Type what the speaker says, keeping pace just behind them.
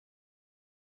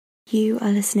You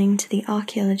are listening to the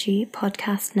Archaeology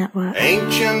Podcast Network.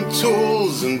 Ancient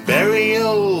tools and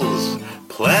burials,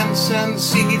 plants and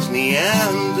seeds,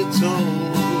 Neanderthals.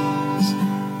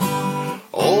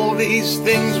 All these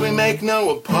things we make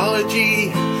no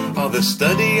apology are the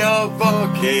study of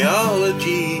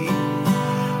archaeology.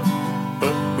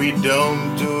 But we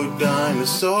don't do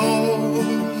dinosaurs,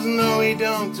 no we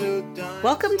don't do dinosaurs.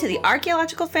 Welcome to the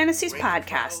Archaeological Fantasies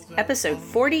Podcast, episode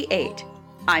 48.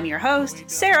 I'm your host,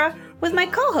 Sarah, with my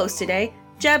co-host today,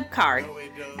 Jeb Card.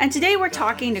 And today we're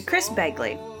talking to Chris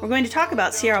Begley. We're going to talk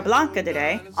about Sierra Blanca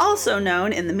today, also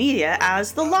known in the media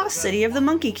as the lost city of the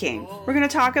Monkey King. We're going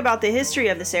to talk about the history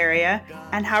of this area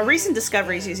and how recent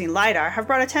discoveries using LiDAR have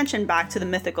brought attention back to the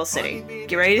mythical city.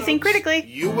 Get ready to think critically.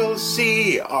 You will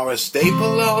see are a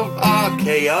staple of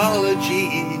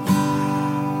archaeology.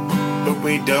 But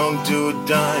we don't do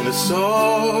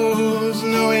dinosaurs.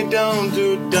 No, we don't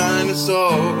do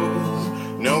dinosaurs.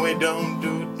 No, we don't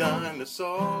do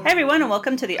dinosaurs. Hey everyone, and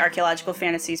welcome to the Archaeological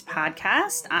Fantasies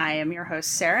Podcast. I am your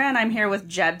host, Sarah, and I'm here with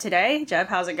Jeb today. Jeb,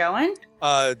 how's it going?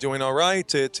 Doing all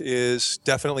right. It is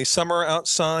definitely summer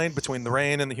outside between the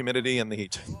rain and the humidity and the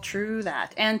heat. True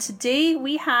that. And today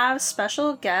we have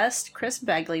special guest Chris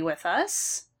Begley with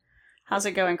us. How's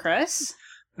it going, Chris?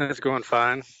 That's going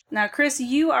fine. Now, Chris,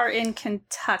 you are in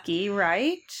Kentucky,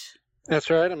 right? That's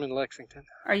right. I'm in Lexington.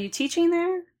 Are you teaching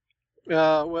there?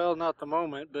 Well, not the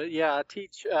moment, but yeah, I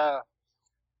teach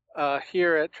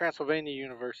here at Transylvania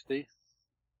University.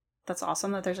 That's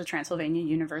awesome that there's a Transylvania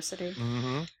University.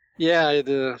 Mm-hmm. Yeah,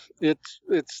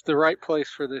 it's the right place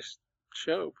for this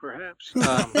show, perhaps.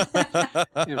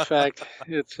 In fact,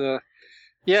 it's the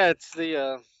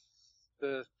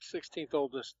 16th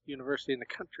oldest university in the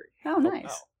country. Oh, nice.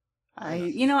 wow.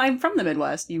 I'm from the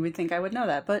Midwest. You would think I would know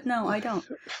that, but no, I don't.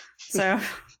 So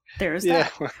there's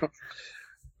that. Yeah,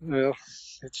 well,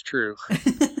 it's true.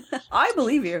 I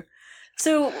believe you.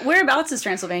 So whereabouts is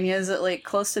Transylvania? Is it like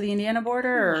close to the Indiana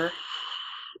border,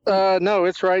 or? No,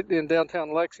 it's right in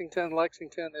downtown Lexington.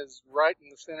 Lexington is right in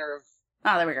the center of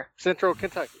There we go. central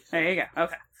Kentucky. There you go.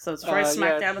 Okay. So it's right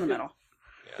smack dab in the middle.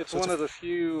 It's one of the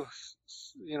few,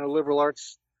 liberal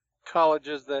arts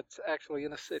colleges that's actually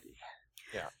in a city.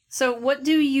 Yeah. So what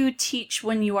do you teach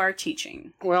when you are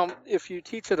teaching? Well, if you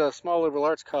teach at a small liberal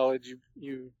arts college,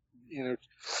 you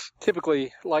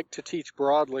typically like to teach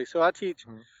broadly. So I teach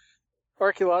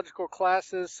archaeological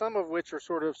classes, some of which are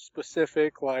sort of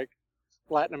specific, like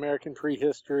Latin American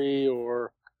prehistory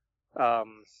or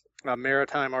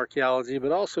maritime archaeology,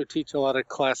 but also teach a lot of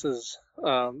classes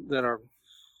that are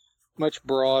much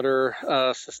broader,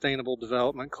 sustainable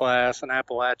development class, an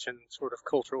Appalachian sort of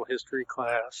cultural history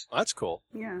class. That's cool.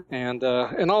 Yeah. And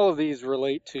all of these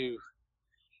relate to,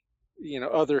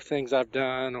 other things I've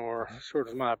done or sort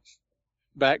of my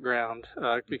background,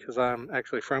 because I'm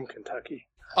actually from Kentucky.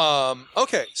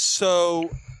 Okay,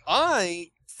 so I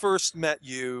first met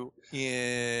you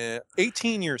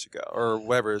 18 years ago, or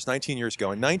whatever it was, 19 years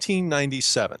ago, in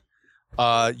 1997.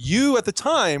 You, at the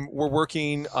time, were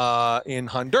working in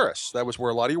Honduras. That was where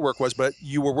a lot of your work was, but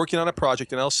you were working on a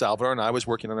project in El Salvador, and I was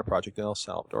working on a project in El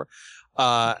Salvador.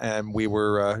 And we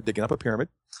were digging up a pyramid.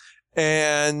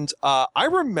 And I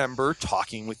remember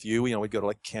talking with you. We'd go to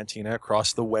like Cantina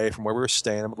across the way from where we were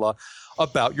staying, blah, blah,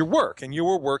 about your work. And you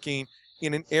were working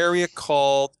in an area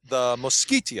called the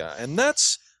Mosquitia. And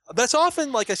that's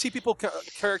often, like, I see people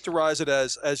characterize it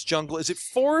as jungle. Is it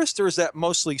forest, or is that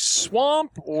mostly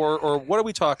swamp, or what are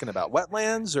we talking about?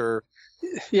 Wetlands, or?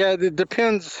 Yeah, it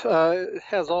depends. It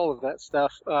has all of that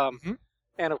stuff.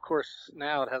 And, of course,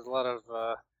 now it has a lot of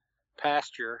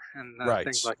pasture and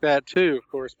things like that, too, of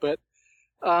course. But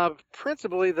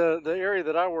principally, the area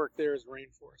that I work there is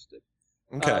rainforested.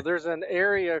 Okay. There's an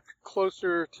area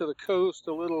closer to the coast,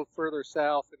 a little further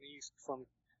south and east from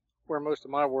where most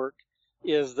of my work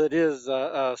is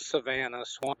savanna,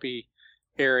 swampy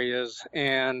areas,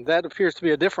 and that appears to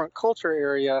be a different culture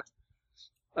area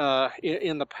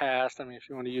in the past. I mean, if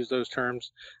you want to use those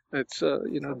terms, it's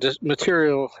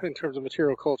material, in terms of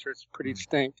material culture, it's pretty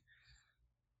distinct.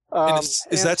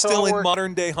 Is that still in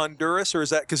modern day Honduras, or is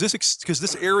that because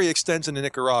this area extends into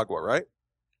Nicaragua, right?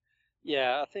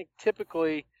 Yeah, I think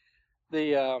typically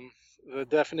the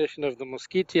definition of the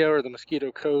Mosquitia or the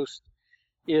Mosquito Coast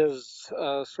is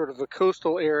sort of a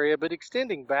coastal area, but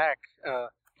extending back,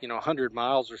 100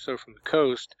 miles or so from the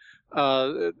coast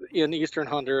in eastern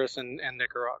Honduras and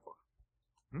Nicaragua.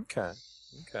 Okay.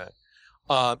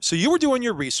 So you were doing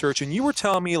your research, and you were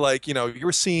telling me, like, you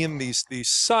were seeing these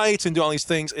sites and doing all these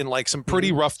things in like some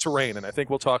pretty rough terrain, and I think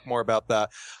we'll talk more about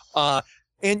that.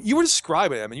 And you were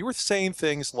describing them, and you were saying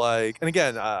things like, and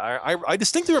again, I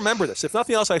distinctly remember this. If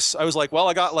nothing else, I was like, well,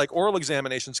 I got like oral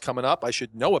examinations coming up. I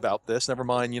should know about this. Never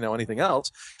mind, anything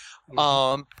else.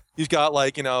 You've got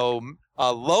like,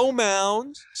 low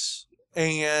mounds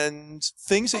and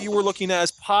things that you were looking at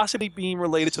as possibly being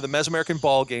related to the Mesoamerican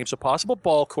ball game, so possible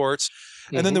ball courts.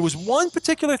 And then there was one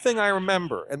particular thing I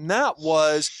remember, and that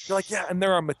was, you're like, yeah, and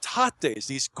there are metates,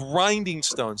 these grinding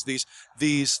stones, these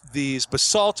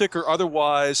basaltic or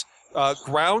otherwise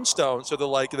ground stones. So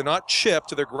they're not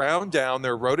chipped, they're ground down,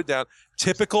 they're eroded down.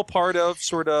 Typical part of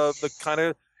sort of the kind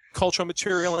of cultural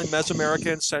material in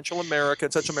Mesoamerica and Central America.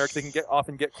 In Central America, they can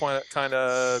often get kind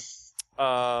of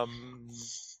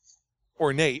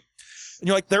ornate. And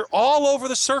you're like, they're all over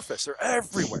the surface. They're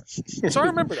everywhere. So I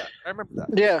remember that.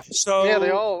 Yeah. So yeah,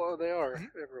 they are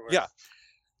everywhere. Yeah.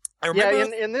 I remember.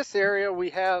 Yeah, in this area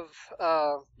we have,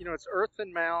 it's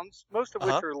earthen mounds, most of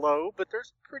which are low, but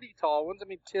there's pretty tall ones. I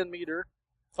mean, 10-meter.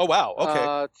 Oh wow.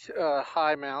 Okay.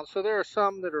 High mounds. So there are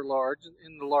some that are large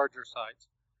in the larger sites.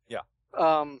 Yeah.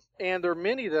 And there are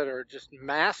many that are just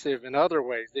massive in other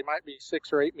ways. They might be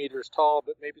 6 or 8 meters tall,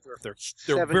 but maybe they're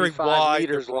 75 very wide,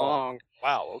 meters long.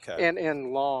 Wow. Okay.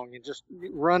 And long, and just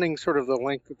running sort of the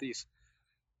length of these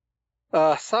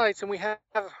sites. And we have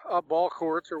ball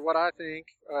courts, or what I think,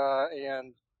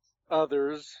 and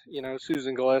others,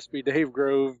 Susan Gillespie, Dave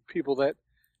Grove, people that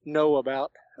know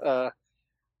about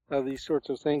these sorts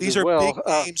of things. These as are well. big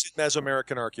names in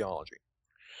Mesoamerican archaeology.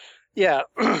 Yeah,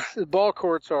 the ball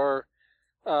courts are,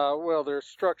 they're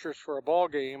structures for a ball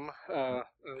game,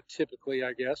 typically,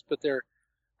 I guess, but they're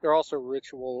also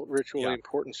ritually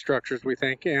important structures, we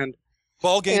think. And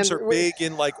ball games are big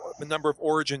in like a number of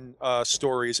origin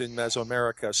stories in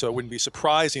Mesoamerica, so it wouldn't be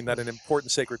surprising that an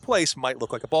important sacred place might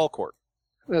look like a ball court.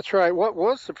 That's right. What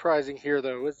was surprising here,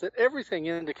 though, is that everything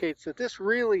indicates that this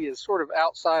really is sort of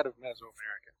outside of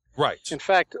Mesoamerica. Right. In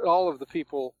fact, all of the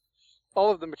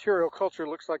material culture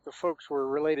looks like the folks were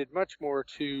related much more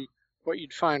to what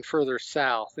you'd find further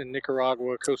south in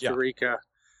Nicaragua, Costa Rica,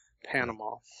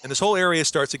 Panama. And this whole area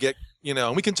starts to get,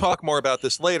 and we can talk more about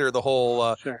this later, the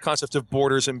whole concept of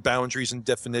borders and boundaries and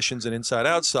definitions and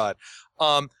inside-outside.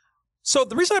 So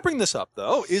the reason I bring this up,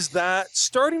 though, is that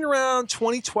starting around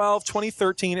 2012,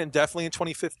 2013, and definitely in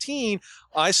 2015,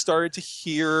 I started to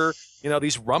hear,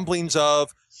 these rumblings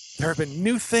of, there have been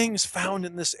new things found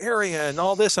in this area and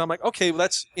all this. And I'm like, okay, well,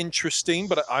 that's interesting,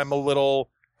 but I'm a little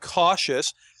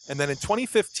cautious. And then in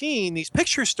 2015, these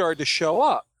pictures started to show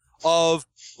up of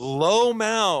low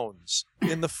mounds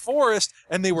in the forest,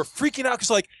 and they were freaking out because,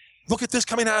 like, look at this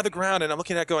coming out of the ground. And I'm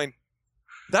looking at it going,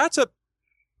 that's a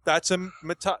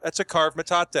carved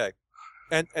metate.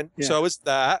 And so is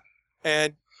that.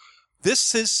 And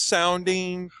this is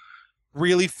sounding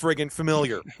really friggin'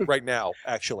 familiar right now,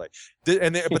 actually.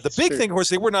 But the big thing, of course,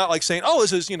 they were not like saying, oh,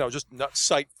 this is, just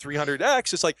site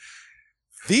 300X. It's like,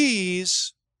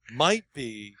 these might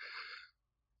be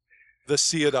the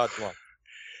Ciudad Blanca.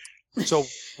 So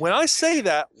when I say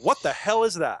that, what the hell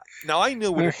is that? Now, I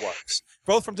knew what it was,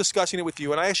 both from discussing it with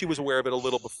you, and I actually was aware of it a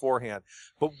little beforehand.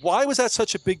 But why was that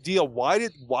such a big deal? Why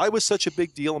was such a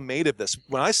big deal made of this?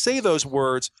 When I say those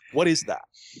words, what is that?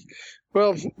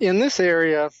 Well, in this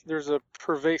area, there's a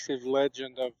pervasive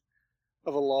legend of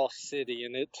a lost city,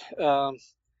 and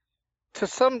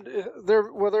there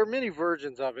are many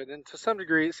versions of it, and to some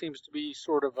degree, it seems to be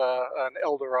sort of an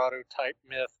El Dorado type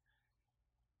myth,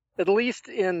 at least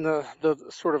in the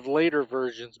sort of later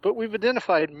versions. But we've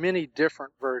identified many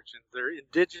different versions. There are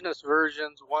indigenous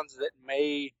versions, ones that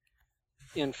may,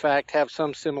 in fact, have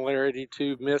some similarity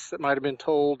to myths that might have been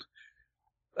told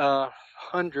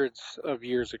hundreds of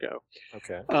years ago.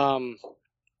 Okay.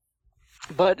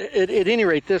 But at any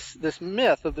rate, this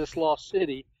myth of this lost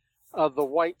city, of the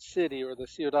White City, or the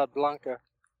Ciudad Blanca,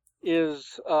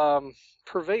 is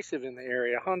pervasive in the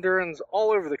area. Hondurans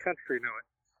all over the country know it.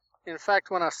 In fact,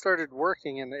 when I started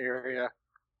working in the area,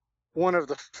 one of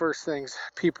the first things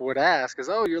people would ask is,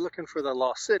 oh, you're looking for the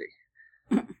lost city.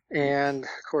 And, of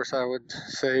course, I would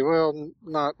say, well,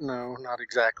 not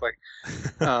exactly.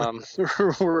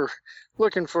 We're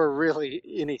looking for really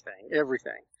anything,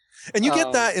 everything. And you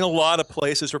get that in a lot of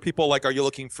places where people are like, are you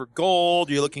looking for gold?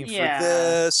 Are you looking for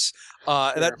this?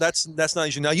 Sure. That's not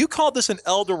easy. Now, you called this an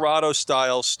El Dorado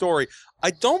style story. I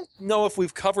don't know if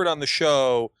we've covered on the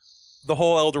show the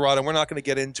whole El Dorado. We're not going to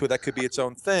get into it. That could be its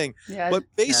own thing. Yeah, but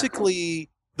basically,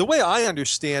 the way I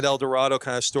understand El Dorado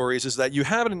kind of stories is that you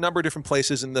have it in a number of different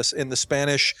places in the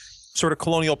Spanish sort of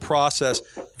colonial process.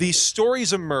 These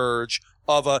stories emerge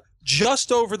of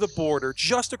just over the border,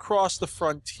 just across the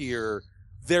frontier,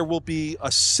 there will be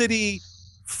a city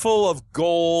full of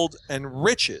gold and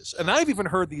riches. And I've even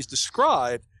heard these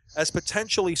described as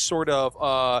potentially sort of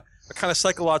a kind of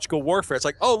psychological warfare. It's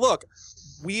like, oh, look,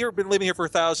 we have been living here for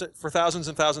thousands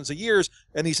and thousands of years,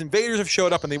 and these invaders have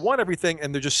showed up and they want everything,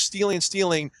 and they're just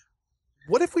stealing.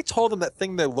 What if we told them that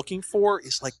thing they're looking for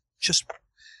is like just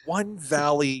one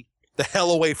valley the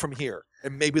hell away from here,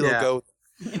 and maybe they'll go.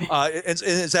 And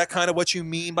is that kind of what you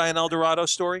mean by an El Dorado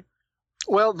story?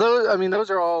 Well, those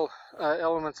are all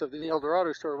elements of the El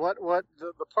Dorado story. What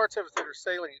the parts of it that are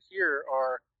salient here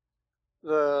are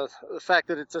the fact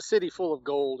that it's a city full of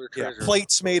gold or treasure. Yeah,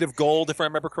 plates made of gold, if I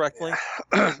remember correctly.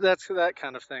 That's that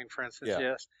kind of thing, for instance. Yeah.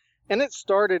 Yes, and it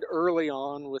started early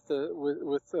on with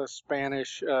the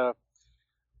Spanish.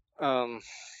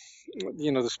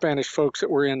 The Spanish folks that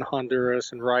were in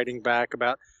Honduras and writing back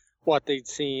about what they'd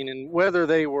seen and whether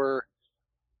they were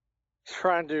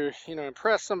trying to,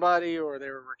 impress somebody, or they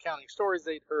were recounting stories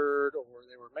they'd heard, or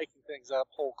they were making things up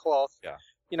whole cloth. Yeah.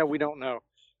 We don't know.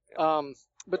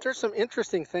 But there's some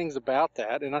interesting things about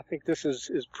that, and I think this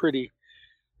is pretty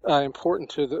important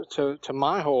to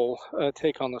my whole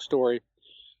take on the story.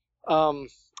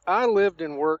 I lived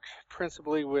and worked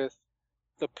principally with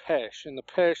the Pesh, and the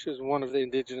Pesh is one of the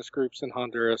indigenous groups in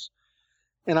Honduras.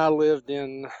 And I lived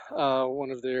in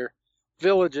one of their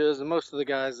villages, and most of the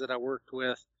guys that I worked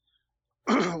with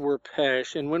were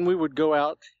Pesh. And when we would go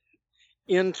out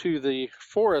into the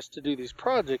forest to do these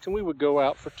projects, and we would go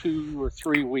out for 2 or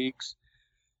 3 weeks,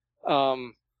 I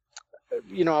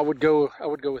would go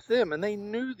with them, and they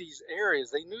knew these areas.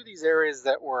 They knew these areas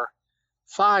that were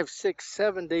 5, 6,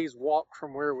 7 days walk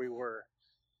from where we were.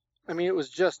 I mean, it was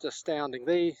just astounding.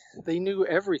 They knew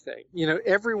everything.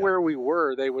 Everywhere we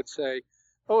were, they would say,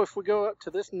 "Oh, if we go up to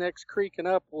this next creek and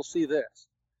up, we'll see this."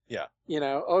 Yeah.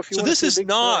 If you so want this to is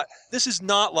not this is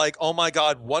not like, oh my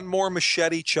God, one more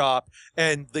machete chop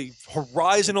and the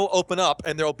horizon will open up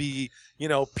and there'll be,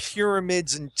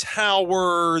 pyramids and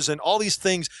towers and all these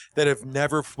things that have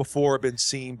never before been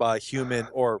seen by human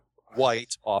or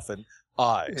white often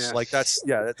eyes. Yeah. Like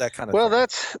that kind of Well,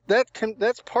 thing.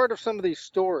 that's part of some of these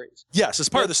stories. Yes, it's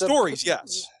part of the stories,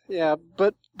 yes. Yeah,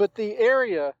 but the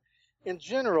area in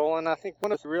general, and I think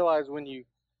one of you realize when you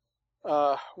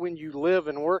live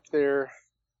and work there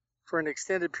for an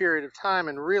extended period of time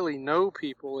and really know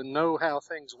people and know how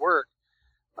things work,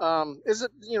 is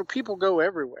that people go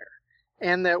everywhere,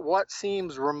 and that what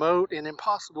seems remote and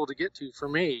impossible to get to for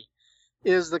me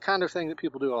is the kind of thing that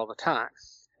people do all the time.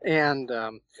 And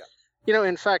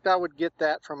in fact, I would get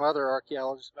that from other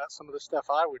archaeologists about some of the stuff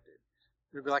I would do.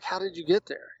 They'd be like, "How did you get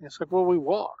there?" And it's like, "Well, we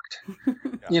walked."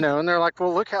 And they're like,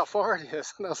 "Well, look how far it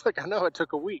is." And I was like, "I know, it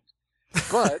took a week."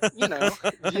 But,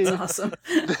 That's awesome.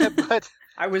 But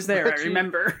I was there, I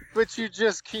remember. But you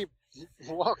just keep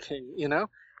walking,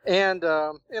 And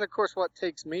of course, what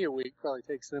takes me a week probably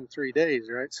takes them 3 days,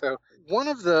 right? So one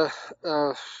of the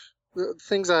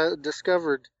things I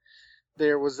discovered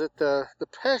there was that the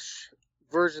Pesh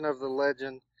version of the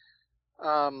legend,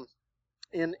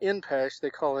 in Pesh, they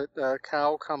call it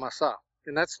Kau Kamasa.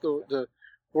 And that's the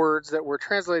words that were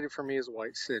translated for me as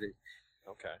White City.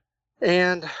 Okay.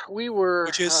 And we were...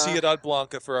 Which is Ciudad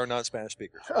Blanca for our non-Spanish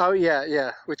speakers. Oh,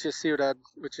 yeah. Which is Ciudad.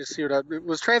 It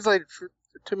was translated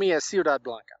to me as Ciudad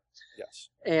Blanca. Yes.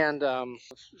 And,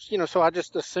 so I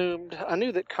just assumed... I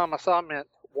knew that Kamasa meant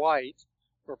white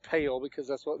or pale because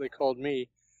that's what they called me.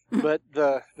 But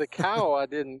the cow, I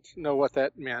didn't know what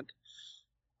that meant.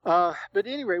 But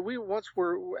anyway, we once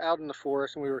were out in the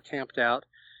forest and we were camped out.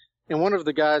 And one of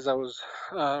the guys I was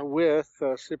with,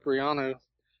 Cipriano,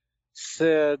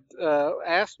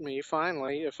 asked me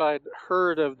finally if I'd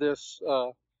heard of this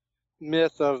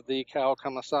myth of the Kau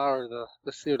Kamasa, or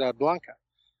the Ciudad Blanca.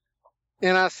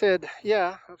 And I said,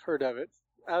 yeah, I've heard of it.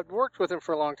 I'd worked with him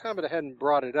for a long time, but I hadn't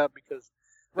brought it up because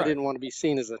I didn't want to be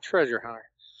seen as a treasure hunter.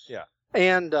 Yeah.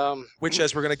 And which,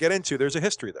 as we're going to get into, there's a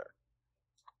history there.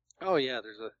 Oh yeah,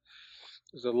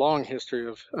 there's a long history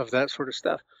of that sort of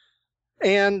stuff.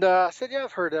 And I said, yeah,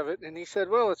 I've heard of it. And he said,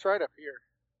 well, it's right up here.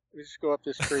 We just go up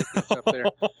this street, it's up there.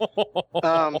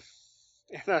 And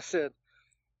I said,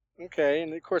 okay.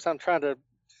 And of course, I'm trying to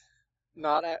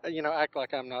not, act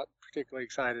like I'm not particularly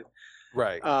excited.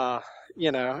 Right.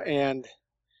 And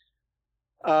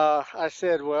I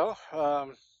said, well,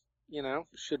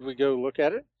 should we go look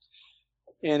at it?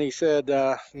 And he said,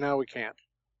 no, we can't.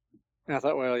 And I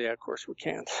thought, well, yeah, of course we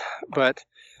can't. But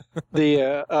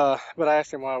but I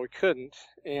asked him why we couldn't.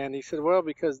 And he said, well,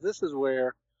 because this is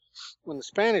where, when the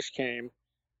Spanish came,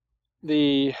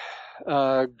 the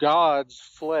gods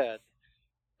fled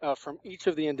from each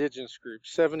of the indigenous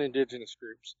groups, 7 indigenous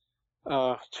groups.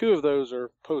 2 of those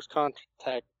are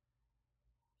post-contact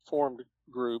formed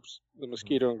groups, the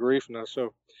Mosquito and Garifuna.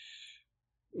 So,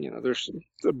 there's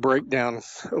a breakdown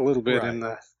a little bit in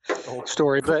the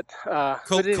story, but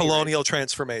anyway. Colonial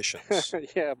transformations.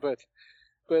 Yeah, but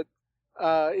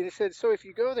it said, so if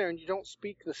you go there and you don't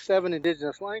speak the 7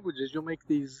 indigenous languages, you'll make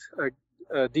these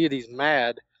deities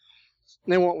mad,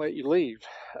 and they won't let you leave.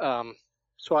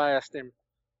 So I asked him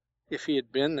if he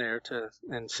had been there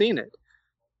and seen it.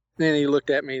 Then he looked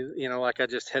at me, like I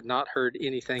just had not heard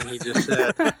anything he just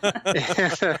said,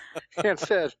 and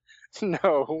said,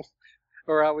 no,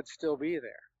 or I would still be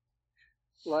there.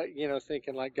 Like,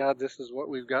 thinking like, God, this is what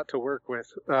we've got to work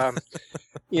with, and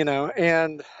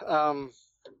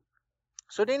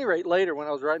so at any rate, later when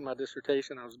I was writing my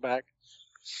dissertation, I was back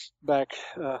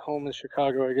home in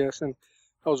Chicago, I guess, and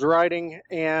I was writing,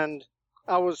 and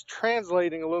I was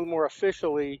translating a little more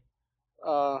officially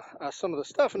some of the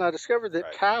stuff, and I discovered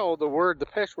that cow, the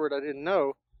Pesh word I didn't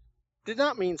know, did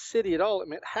not mean city at all. It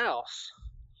meant house.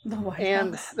 The White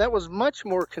and House. That was much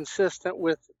more consistent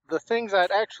with the things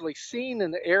I'd actually seen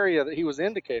in the area that he was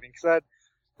indicating, because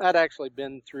I'd actually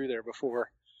been through there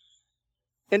before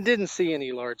and didn't see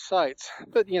any large sites.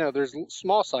 But, there's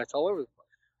small sites all over the place.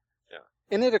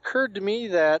 Yeah. And it occurred to me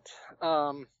that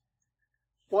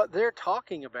what they're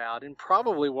talking about, and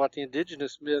probably what the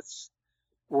indigenous myths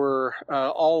were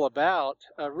all about,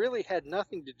 really had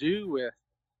nothing to do with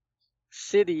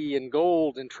city and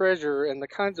gold and treasure and the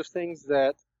kinds of things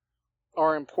that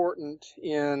are important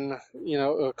in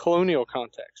a colonial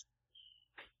context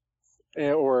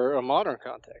or a modern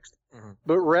context,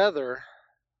 but rather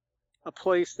a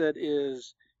place that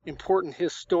is important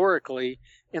historically,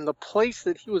 and the place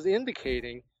that he was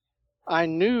indicating I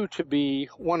knew to be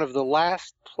one of the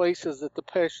last places that the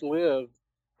Pesh lived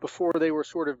before they were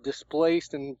sort of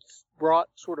displaced and brought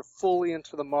sort of fully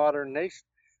into the modern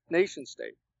nation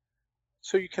state.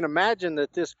 So you can imagine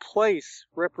that this place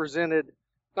represented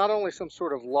not only some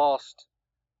sort of lost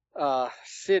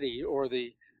city or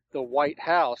the White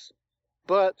House,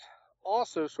 but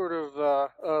also sort of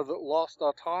the lost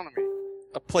autonomy,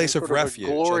 a place of refuge,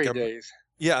 glory days.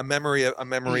 Yeah, a memory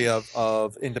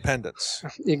of independence.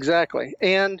 Exactly.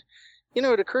 And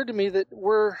it occurred to me that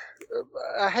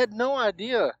I had no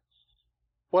idea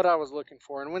what I was looking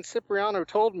for. And when Cipriano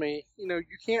told me, you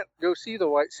can't go see the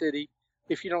White City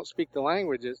if you don't speak the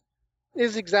languages,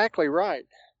 is exactly right.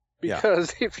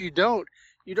 Because if you don't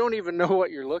even know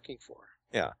what you're looking for.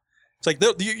 Yeah. It's like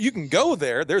you can go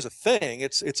there. There's a thing.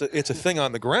 It's a thing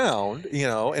on the ground,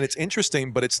 and it's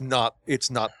interesting, but it's not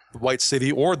the White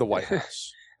City or the White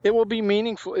House. It will be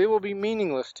meaningful. It will be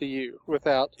meaningless to you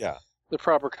without the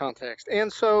proper context.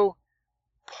 And so,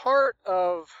 part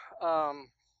of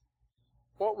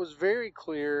what was very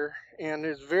clear, and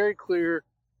is very clear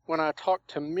when I talked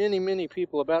to many, many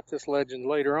people about this legend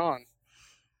later on,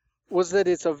 was that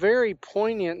it's a very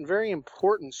poignant and very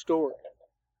important story.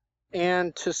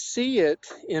 And to see it,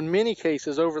 in many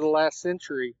cases over the last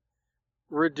century,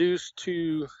 reduced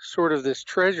to sort of this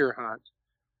treasure hunt,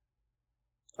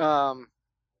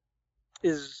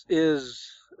 is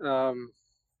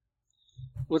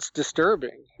what's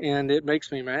disturbing, and it makes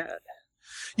me mad.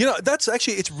 That's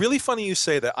actually, it's really funny you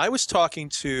say that. I was talking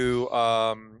to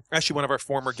actually one of our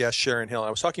former guests, Sharon Hill. I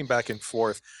was talking back and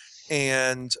forth,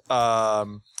 and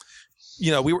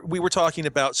we were talking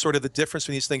about sort of the difference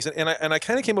between these things, and I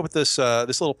kind of came up with this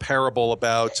little parable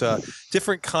about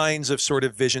different kinds of sort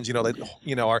of visions.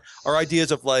 Our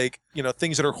ideas of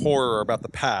things that are horror about the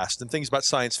past, and things about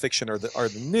science fiction are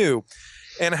the new,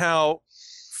 and how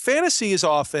fantasy is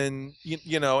often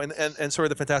and sort of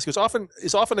the fantastic is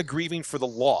often a grieving for the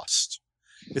lost.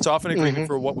 It's often a grieving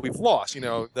for what we've lost.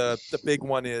 The big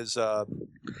one is an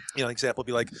example would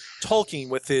be like Tolkien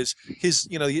with his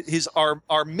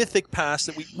our mythic past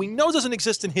that we know doesn't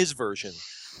exist in his version,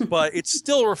 but it's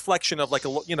still a reflection of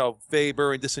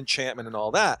Weber and disenchantment and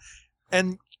all that.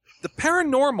 And the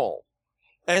paranormal,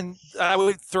 and I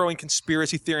would throw in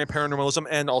conspiracy theory and paranormalism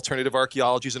and alternative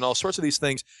archaeologies and all sorts of these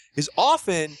things, is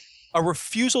often a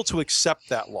refusal to accept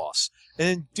that loss. And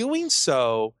in doing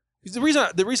so, the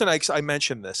reason I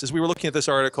mentioned this is we were looking at this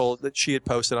article that she had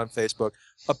posted on Facebook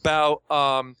about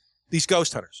these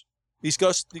ghost hunters, these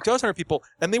ghost hunter people,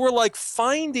 and they were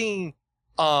finding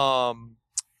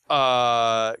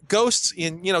ghosts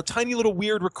in tiny little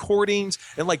weird recordings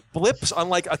and blips on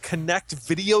a Kinect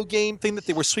video game thing that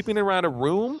they were sweeping around a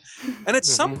room, and at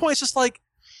some point it's just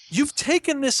you've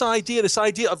taken this idea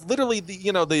of literally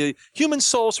the human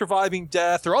soul surviving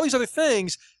death or all these other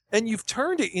things, and you've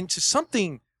turned it into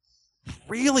something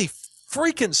really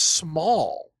freaking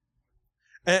small.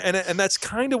 And that's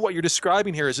kind of what you're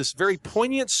describing here, is this very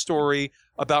poignant story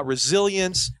about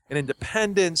resilience and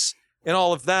independence and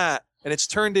all of that. and it's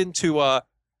turned into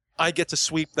I get to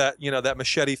sweep that that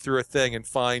machete through a thing and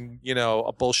find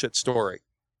a bullshit story,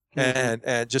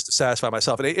 and just to satisfy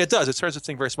myself. And it does. It turns this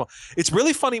thing very small. It's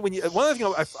really funny when you. One of the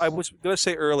things I was going to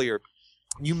say earlier,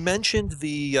 you mentioned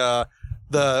the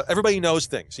everybody knows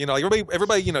things.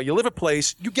 Everybody. You live a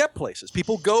place, you get places.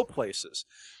 People go places.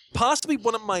 Possibly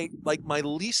one of my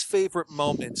least favorite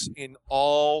moments in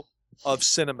all of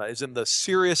cinema is in the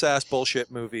serious ass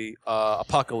bullshit movie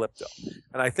Apocalypto,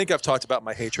 and I think I've talked about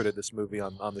my hatred of this movie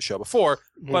on the show before,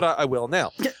 but I will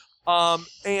now.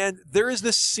 And there is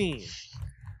this scene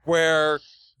where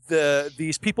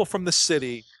these people from the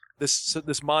city,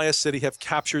 this Maya city, have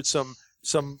captured some.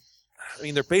 I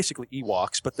mean, they're basically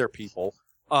Ewoks, but they're people.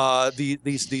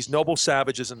 These noble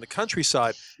savages in the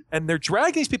countryside, and they're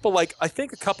dragging these people I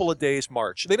think a couple of days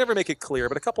march. They never make it clear,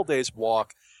 but a couple of days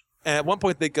walk. And at one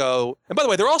point they go, and by the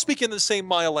way, they're all speaking the same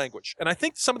Maya language. And I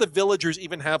think some of the villagers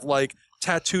even have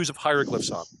tattoos of hieroglyphs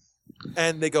on.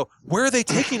 And they go, "Where are they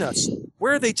taking us?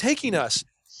 Where are they taking us?"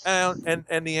 And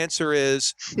the answer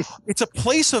is, "It's a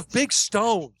place of big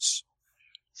stones."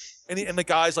 And the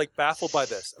guy's baffled by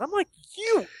this. And I'm like,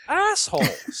 "You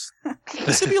assholes.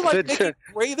 This would be like making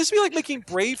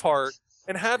Braveheart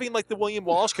and having the William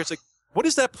Wallace character. It's what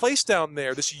is that place down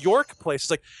there? This York place.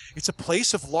 It's a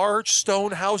place of large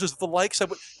stone houses, the likes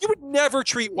of you would never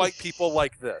treat white people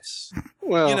like this."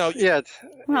 Well, yeah.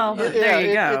 Well, there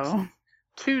you go.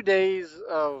 It's 2 days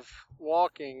of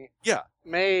walking. Yeah.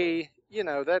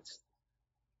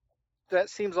 That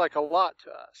seems like a lot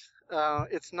to us.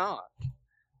 It's not.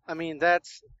 I mean,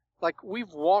 that's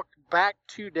we've walked back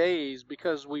 2 days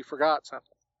because we forgot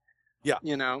something. Yeah.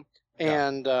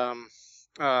 And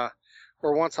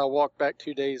or once I walked back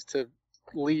 2 days to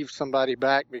leave somebody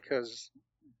back because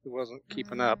he wasn't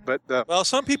keeping up. But well,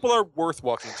 some people are worth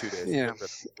walking 2 days. Yeah.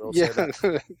 Yeah.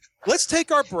 Let's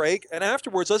take our break, and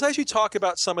afterwards, let's actually talk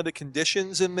about some of the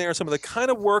conditions in there, some of the kind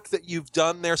of work that you've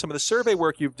done there, some of the survey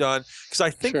work you've done, because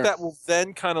I think that will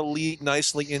then kind of lead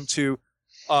nicely into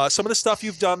some of the stuff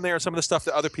you've done there, some of the stuff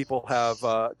that other people have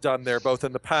done there, both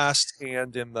in the past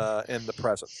and in the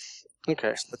present.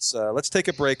 Okay. So let's take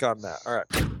a break on that. All right.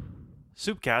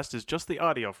 Soupcast is just the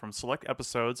audio from select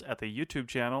episodes at the YouTube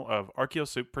channel of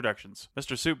Archaeosoup Productions.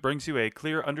 Mr. Soup brings you a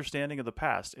clear understanding of the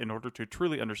past in order to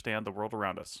truly understand the world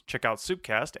around us. Check out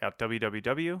Soupcast at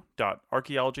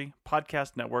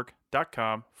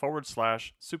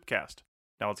www.archaeologypodcastnetwork.com/Soupcast.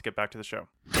 Now let's get back to the show.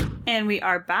 And we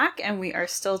are back, and we are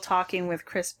still talking with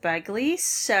Chris Begley.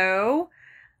 So,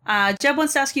 Jeb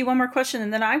wants to ask you one more question,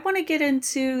 and then I want to get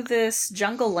into this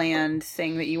Jungle Land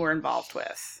thing that you were involved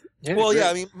with. Yeah, well, yeah,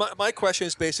 I mean, my question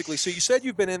is basically, so you said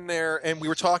you've been in there, and we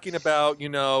were talking about,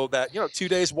 that, 2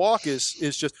 days walk is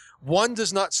just, one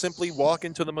does not simply walk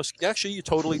into the mosquito. Actually, you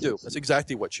totally do. That's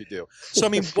exactly what you do. So, I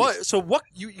mean, what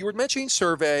you were mentioning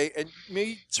survey, and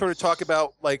maybe sort of talk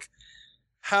about,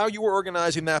 how you were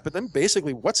organizing that, but then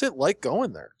basically, what's it like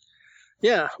going there?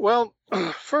 Yeah, well,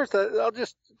 first, I'll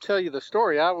just tell you the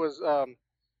story. I was,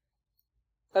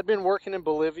 I'd been working in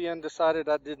Bolivia and decided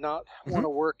I did not want to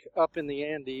work up in the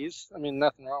Andes. I mean,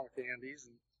 nothing wrong with the Andes.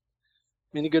 And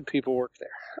many good people work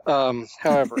there.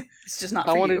 However, it's just not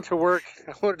I for wanted you. to work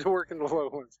in the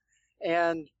lowlands.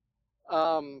 And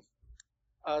an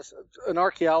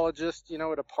archaeologist,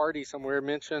 at a party somewhere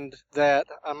mentioned that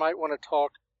I might want to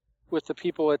talk with the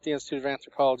people at the Institute of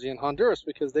Anthropology in Honduras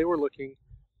because they were looking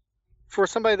for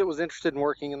somebody that was interested in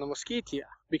working in the Mosquitia,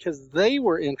 because they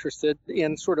were interested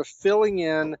in sort of filling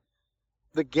in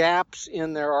the gaps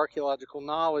in their archaeological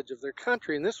knowledge of their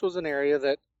country. And this was an area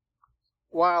that,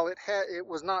 while it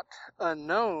was not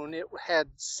unknown, it had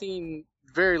seen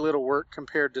very little work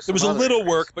compared to some It was a little areas.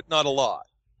 work, but not a lot.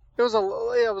 It was a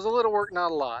little work,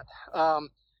 not a lot.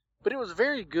 But it was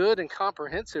very good and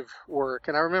comprehensive work.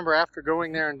 And I remember after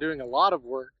going there and doing a lot of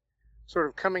work, sort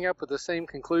of coming up with the same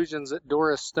conclusions that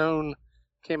Doris Stone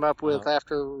came up with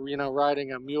after,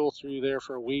 riding a mule through there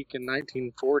for a week in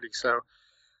 1940. So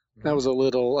that was a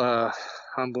little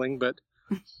humbling, but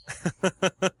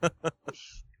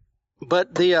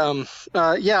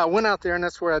I went out there, and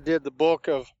that's where I did the bulk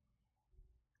of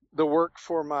the work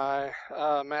for my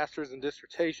master's and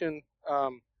dissertation.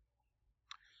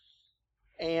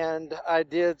 And I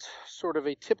did sort of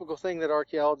a typical thing that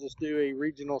archaeologists do, a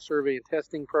regional survey and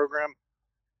testing program,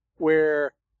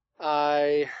 where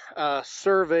I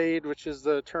surveyed, which is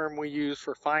the term we use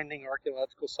for finding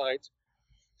archaeological sites.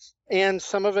 And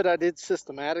some of it I did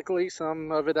systematically.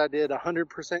 Some of it I did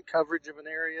 100% coverage of an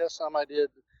area. Some I did,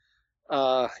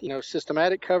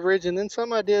 systematic coverage. And then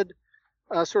some I did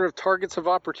sort of targets of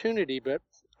opportunity. But,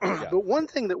 but one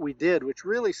thing that we did, which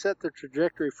really set the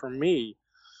trajectory for me,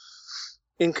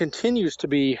 and continues to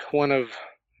be one of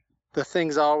the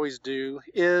things I always do,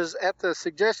 is at the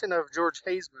suggestion of George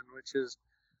Haseman, which is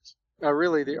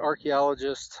really the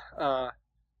archaeologist,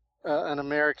 an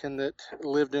American that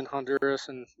lived in Honduras,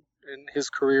 and his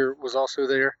career was also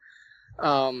there.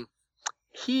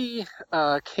 He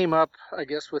came up, I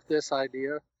guess, with this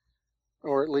idea,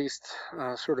 or at least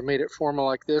sort of made it formal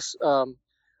like this, of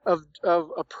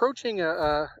approaching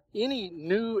any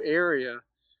new area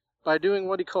by doing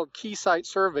what he called key site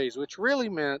surveys, which really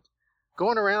meant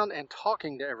going around and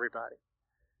talking to everybody.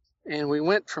 And we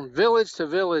went from village to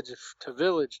village to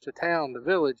village to town to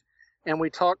village, and we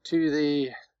talked to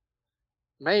the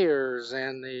mayors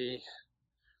and the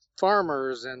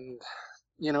farmers and,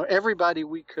 everybody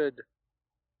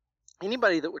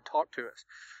anybody that would talk to us.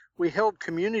 We held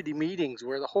community meetings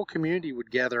where the whole community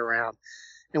would gather around,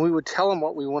 and we would tell them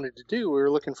what we wanted to do. We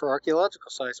were looking for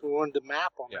archaeological sites. We wanted to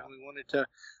map them. Yeah. We wanted to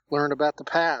learn about the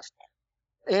past.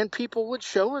 And people would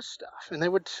show us stuff, and they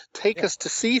would take us to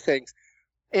see things.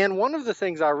 And one of the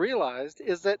things I realized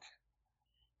is that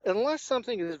unless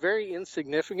something is very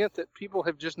insignificant that people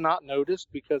have just not noticed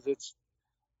because it's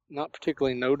not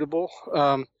particularly notable,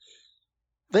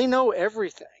 they know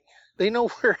everything. They know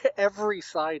where every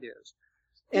site is.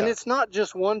 And it's not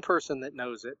just one person that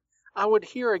knows it. I would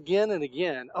hear again and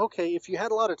again, okay, if you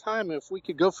had a lot of time, if we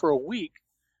could go for a week,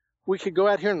 we could go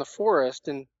out here in the forest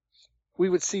and we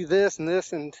would see this and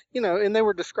this, and and they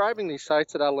were describing these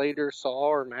sites that I later saw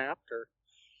or mapped or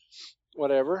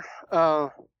whatever.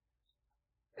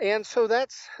 And so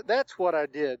that's what I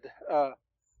did.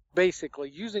 Basically,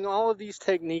 using all of these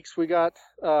techniques, we got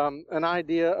an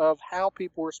idea of how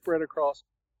people were spread across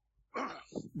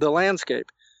the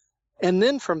landscape. And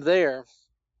then from there,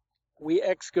 we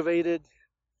excavated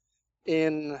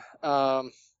in, at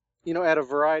a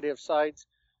variety of sites.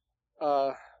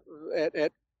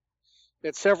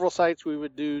 At several sites, we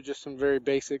would do just some very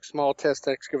basic small test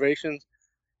excavations.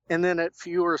 And then at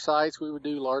fewer sites, we would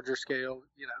do larger scale,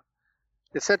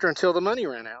 et cetera, until the money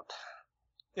ran out.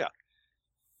 Yeah.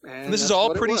 And this is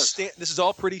all pretty this is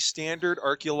all pretty standard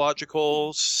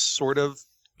archaeological sort of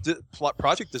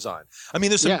project design. I mean,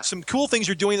 there's some cool things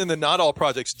you're doing that not all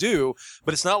projects do,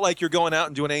 but it's not like you're going out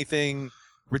and doing anything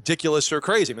ridiculous or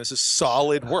crazy. I mean, this is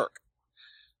solid work.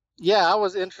 Yeah, I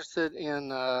was interested in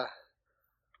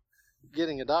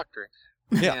getting a doctorate.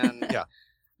 Yeah, and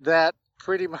that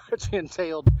pretty much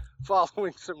entailed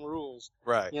following some rules.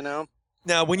 Right.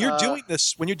 Now, when you're doing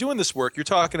this work, you're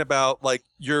talking about like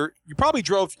you probably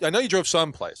drove. I know you drove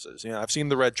some places. I've seen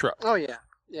the red truck. Oh yeah.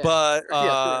 But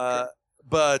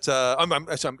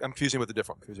I'm confusing with a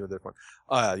different one.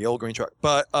 The old green truck.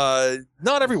 But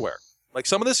not everywhere. Like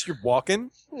some of this you're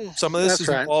walking. Some of this is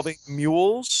involving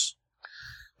mules.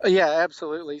 Yeah,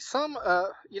 absolutely. Some,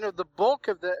 the bulk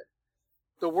of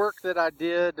the work that I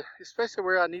did, especially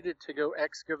where I needed to go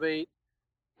excavate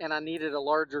and I needed a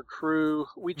larger crew,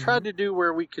 we tried to do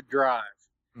where we could drive.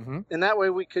 Mm-hmm. And that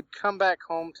way we could come back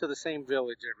home to the same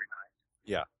village every night.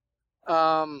 Yeah.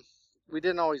 We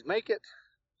didn't always make it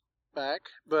back,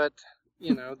 but,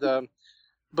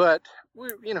 but we,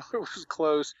 it was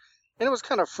close. And it was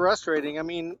kind of frustrating. I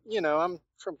mean, I'm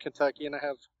from Kentucky and I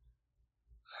have,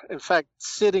 in fact,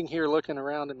 sitting here looking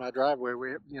around in my driveway,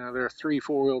 there are 3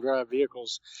 4-wheel drive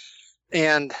vehicles.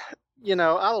 And,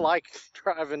 I like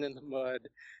driving in the mud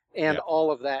and all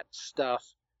of that stuff.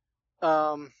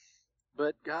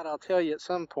 But God, I'll tell you at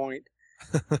some point,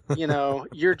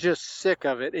 you're just sick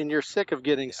of it and you're sick of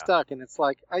getting stuck. And it's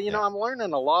like, I'm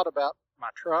learning a lot about my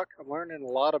truck. I'm learning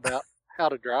a lot about how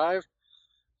to drive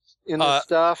in this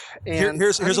stuff. And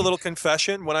here's a little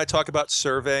confession. When I talk about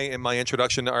survey in my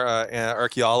introduction to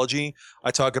archaeology, I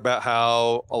talk about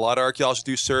how a lot of archaeologists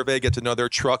do survey, get to know their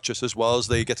truck just as well as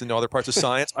they get to know other parts of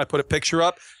science. I put a picture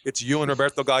up. It's you and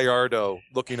Roberto Gallardo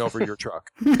looking over your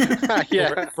truck.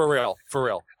 Yeah, for real.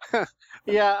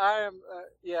 Yeah, I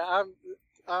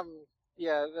am.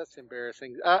 That's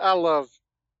embarrassing. I love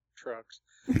trucks.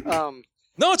 No,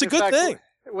 it's a good thing.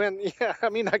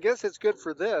 I guess it's good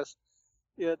for this.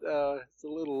 It's a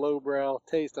little lowbrow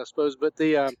taste, I suppose. But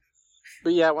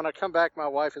when I come back, my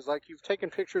wife is like, "You've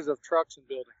taken pictures of trucks and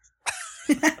buildings,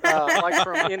 like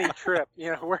from any trip.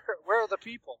 Where are the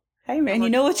people?" Hey man,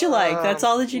 you know what you like. That's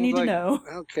all that you need to know.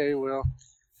 Okay, well,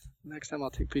 next time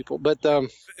I'll take people. But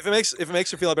if it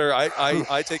makes her feel better,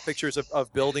 I take pictures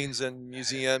of buildings and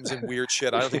museums and weird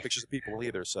shit. I don't take pictures of people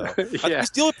either. So we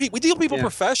deal with people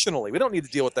professionally. We don't need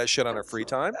to deal with that shit on our free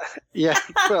time. Yeah.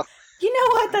 Well. You know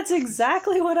what? That's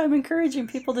exactly what I'm encouraging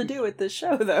people to do with this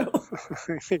show, though.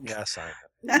 Yes, I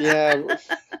know. Yeah.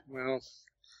 Well,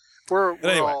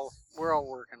 we're all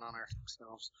working on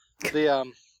ourselves.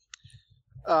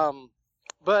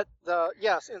 But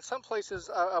yes, in some places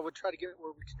I would try to get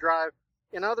where we could drive.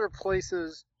 In other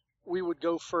places, we would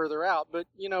go further out. But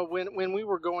when we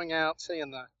were going out, say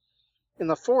in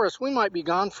the forest, we might be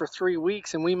gone for 3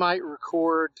 weeks, and we might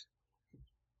record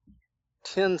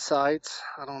 10 sites.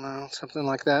 I don't know, something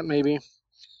like that, maybe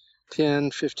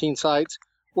 10, 15 sites.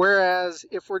 Whereas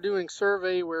if we're doing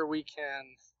survey where we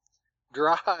can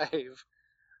drive,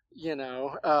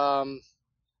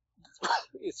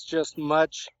 it's just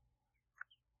much.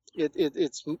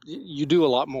 It's you do a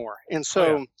lot more, and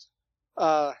so,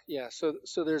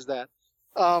 so there's that.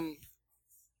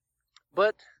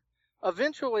 But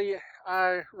eventually,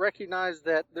 I recognized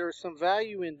that there's some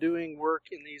value in doing work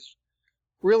in these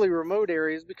really remote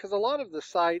areas, because a lot of the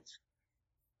sites,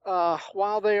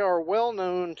 while they are well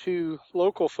known to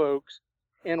local folks,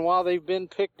 and while they've been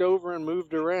picked over and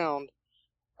moved around,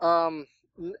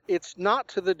 it's not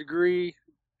to the degree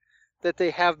that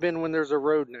they have been when there's a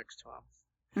road next to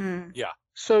them. Yeah.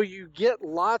 So you get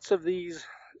lots of these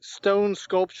stone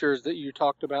sculptures that you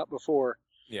talked about before.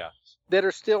 Yeah. That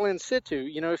are still in situ.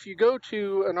 If you go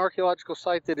to an archaeological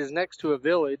site that is next to a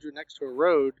village or next to a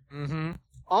road,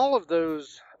 all of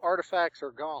those artifacts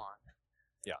are gone.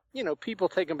 Yeah. People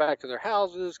take them back to their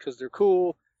houses because they're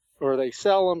cool, or they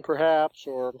sell them perhaps,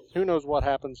 or who knows what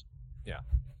happens. Yeah.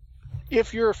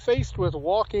 If you're faced with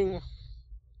walking,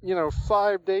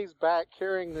 5 days back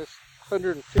carrying this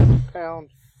 150-pound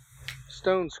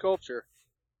stone sculpture,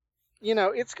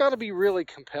 it's got to be really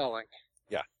compelling.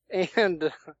 Yeah.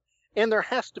 And there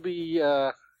has to be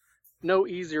no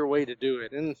easier way to do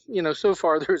it. And, so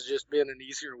far there's just been an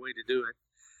easier way to do it.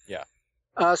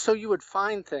 Yeah. So you would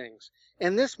find things.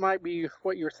 And this might be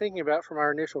what you're thinking about from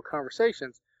our initial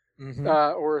conversations,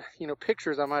 or,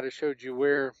 pictures I might have showed you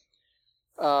where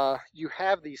you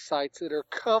have these sites that are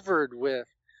covered with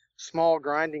small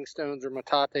grinding stones or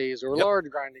metates, or large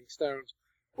grinding stones,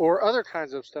 or other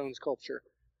kinds of stone sculpture.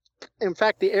 In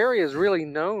fact, the area is really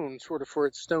known sort of for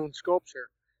its stone sculpture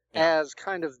as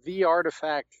kind of the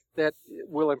artifact that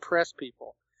will impress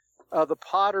people. The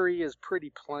pottery is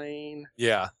pretty plain.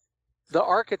 Yeah. The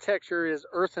architecture is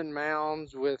earthen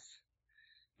mounds with,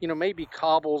 maybe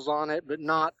cobbles on it, but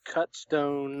not cut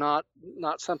stone, not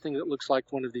something that looks like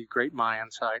one of these great Mayan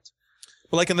sites.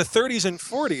 Well, like in the 30s and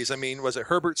 40s, I mean, was it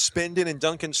Herbert Spindon and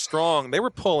Duncan Strong? They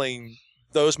were pulling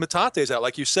those metates out,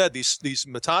 like you said, these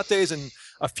metates and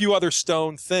a few other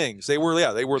stone things. They were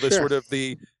the sort of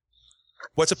the.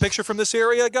 What's a picture from this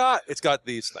area got? It's got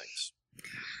these things.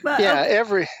 But, yeah,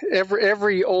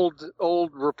 every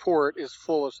old report is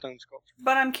full of stone sculpture.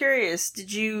 But I'm curious,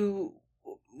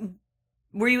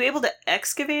 were you able to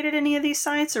excavate at any of these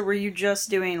sites, or were you just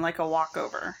doing like a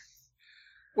walkover?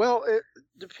 Well, it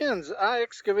depends. I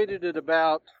excavated at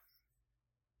about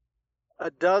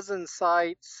a dozen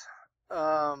sites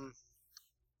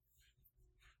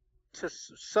to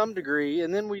some degree,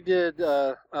 and then we did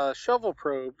shovel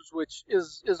probes, which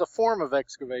is a form of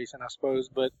excavation, I suppose,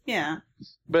 but a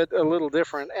little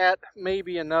different, at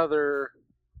maybe another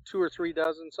 2 or 3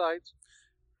 dozen sites.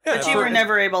 Yeah, but you were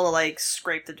never able to like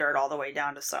scrape the dirt all the way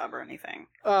down to sub or anything.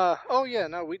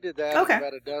 We did that. Okay.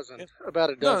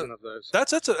 About a dozen of those.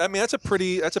 That's a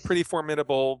pretty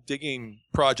formidable digging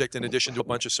project in addition to a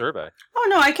bunch of survey. Oh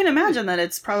no, I can imagine that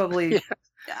it's probably.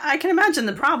 I can imagine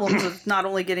the problems of not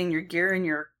only getting your gear and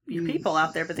your people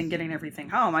out there, but then getting everything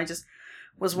home. I just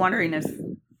was wondering if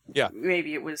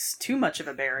maybe it was too much of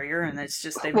a barrier, and it's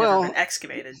just they've never been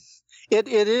excavated. It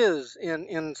is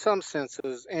in some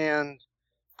senses, and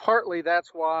partly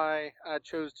that's why I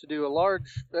chose to do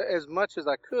as much as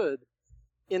I could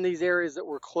in these areas that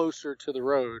were closer to the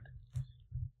road.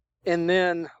 And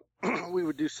then we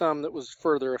would do some that was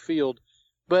further afield.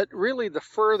 But really, the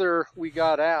further we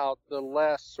got out, the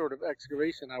less sort of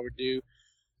excavation I would do.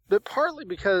 But partly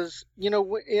because,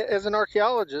 as an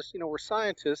archaeologist, we're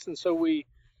scientists, and so we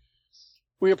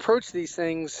approach these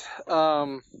things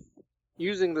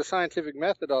using the scientific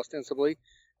method, ostensibly,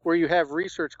 where you have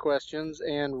research questions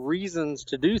and reasons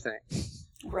to do things.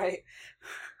 Right.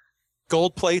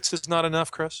 Gold plates is not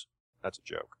enough, Chris? That's a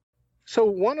joke. So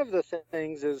one of the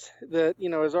things is that,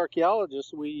 as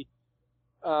archaeologists, we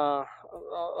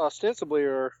ostensibly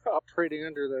are operating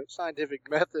under the scientific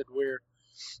method where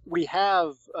we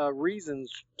have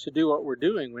reasons to do what we're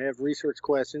doing. We have research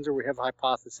questions, or we have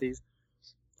hypotheses.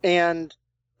 And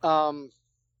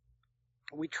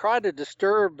we try to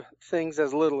disturb things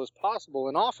as little as possible,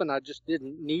 and often I just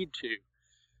didn't need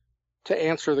to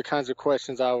answer the kinds of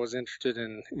questions I was interested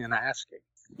in asking.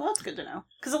 Well, that's good to know.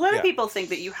 Because a lot of people think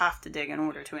that you have to dig in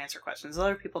order to answer questions. A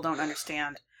lot of people don't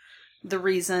understand the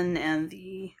reason and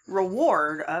the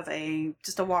reward of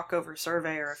just a walkover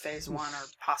survey or a phase 1 or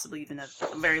possibly even a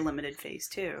very limited phase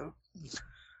 2.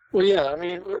 Well, yeah, I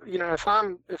mean, you know, if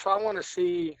I want to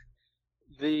see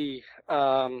the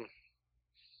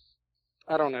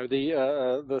I don't know,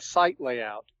 the site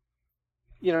layout,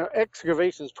 you know,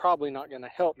 excavation is probably not going to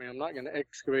help me. I'm not going to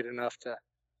excavate enough to.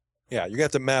 Yeah, you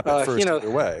have to map it first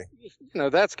either way. You know,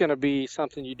 that's going to be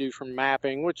something you do from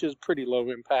mapping, which is pretty low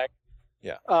impact.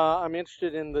 Yeah. I'm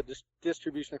interested in the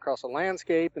distribution across a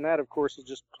landscape, and that, of course, is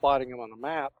just plotting them on the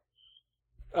map.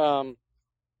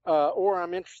 Or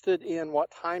I'm interested in what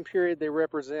time period they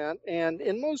represent, and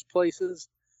in most places,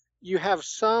 you have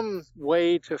some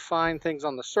way to find things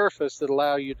on the surface that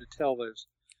allow you to tell those.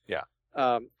 Yeah.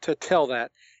 To tell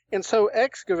that. And so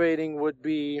excavating would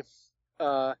be,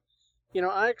 you know,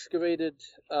 I excavated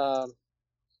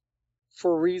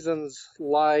for reasons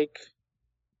like,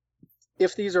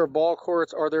 if these are ball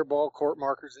courts, are there ball court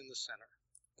markers in the center?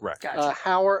 Right. Gotcha.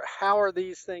 How are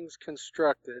these things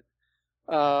constructed?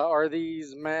 Are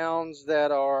these mounds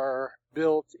that are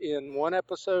built in one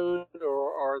episode,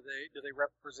 or do they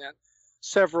represent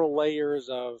several layers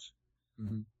of,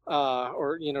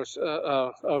 or you know,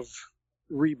 of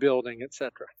rebuilding,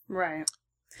 etc. Right.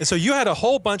 And so you had a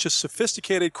whole bunch of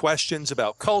sophisticated questions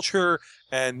about culture,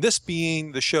 and this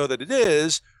being the show that it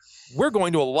is, we're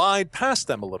going to elide past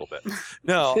them a little bit.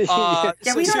 No, yeah,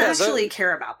 we don't actually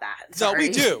care about that. No, we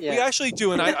do. Yeah. We actually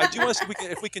do, and I do want to see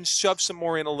if we can shove some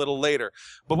more in a little later.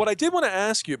 But what I did want to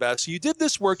ask you about, so you did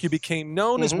this work, you became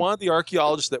known as one of the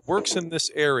archaeologists that works in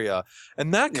this area,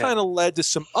 and that kind of led to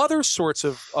some other sorts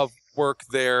of work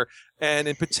there. And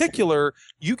in particular,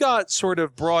 you got sort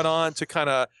of brought on to kind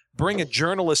of bring a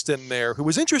journalist in there who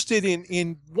was interested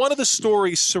in one of the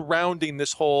stories surrounding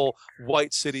this whole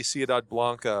White City Ciudad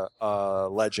Blanca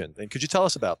legend. And could you tell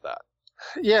us about that?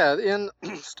 Yeah, in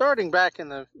starting back in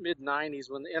the mid-90s,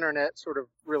 when the internet sort of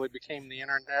really became the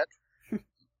internet,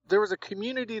 there was a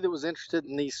community that was interested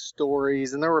in these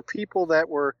stories, and there were people that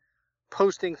were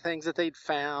posting things that they'd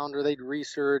found or they'd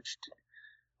researched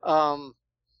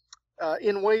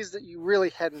in ways that you really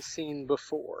hadn't seen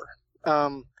before.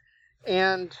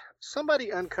 And somebody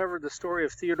uncovered the story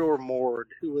of Theodore Mord,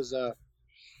 who was a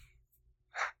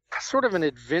sort of an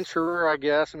adventurer, I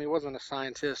guess. I mean, he wasn't a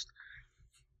scientist.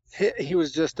 He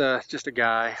was just a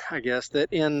guy, I guess,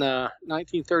 that in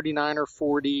 1939 or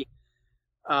 40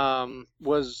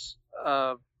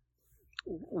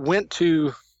 went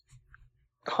to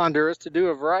Honduras to do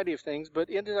a variety of things, but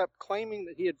ended up claiming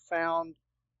that he had found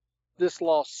this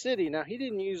lost city. Now, he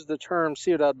didn't use the term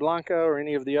Ciudad Blanca or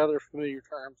any of the other familiar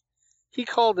terms. He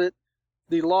called it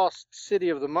the lost city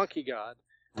of the monkey god,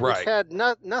 which had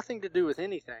nothing to do with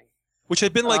anything. Which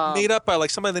had been like made up by like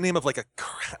somebody by the name of like a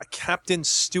Captain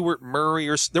Stuart Murray,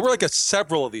 or there were like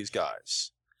several of these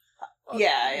guys.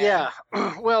 Yeah.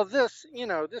 Well, this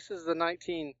is the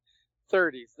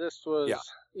 1930s. This was,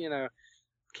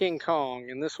 King Kong,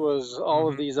 and this was all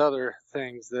of these other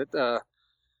things that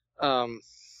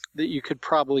that you could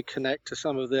probably connect to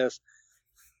some of this.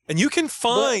 And you can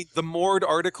find the Mord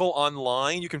article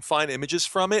online. You can find images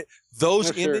from it.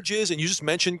 Those images, and you just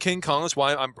mentioned King Kong. That's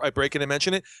why I break in and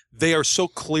mention it. They are so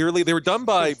clearly, they were done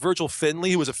by Virgil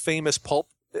Finlay, who was a famous pulp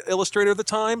illustrator at the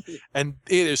time. And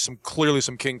it is clearly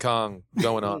some King Kong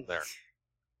going on there.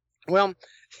 Well,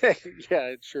 yeah,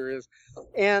 it sure is.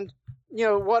 And,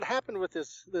 what happened with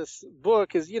this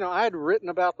book is, I had written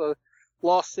about the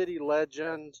Lost City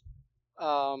legend,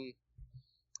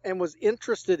 and was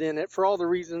interested in it for all the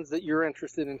reasons that you're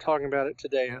interested in talking about it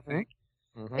today, I think.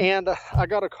 And I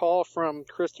got a call from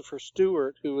Christopher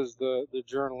Stewart, who was the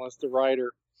journalist, the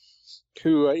writer,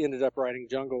 who ended up writing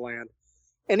Jungleland.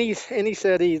 And he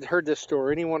said he'd heard this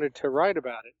story and he wanted to write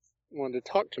about it, wanted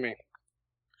to talk to me.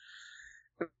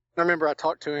 I remember I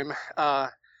talked to him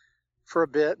for a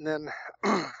bit, and then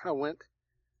I went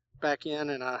back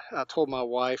in and I told my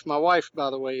wife. My wife,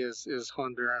 by the way, is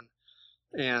Honduran,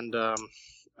 and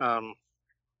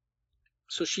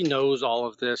so she knows all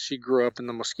of this. She grew up in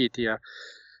the Mosquitia,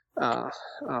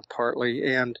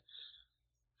 partly, and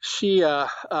she and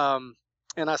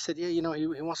I said, yeah, he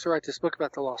wants to write this book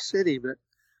about the Lost City, but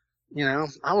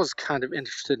I was kind of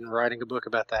interested in writing a book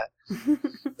about that.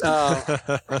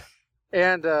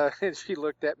 And she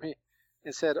looked at me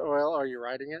and said, "Well, are you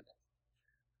writing it?"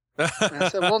 And I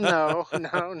said, "Well, no,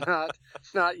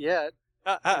 not yet."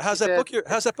 How's that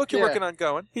book you're working on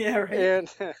going? Yeah, right.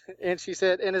 And she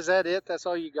said, "And is that it? That's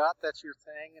all you got? That's your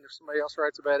thing? And if somebody else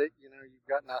writes about it, you've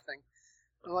got nothing."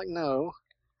 I'm like, "No."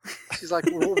 She's like,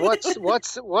 well,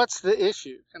 "What's the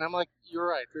issue?" And I'm like, "You're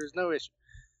right. There's no issue."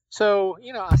 So,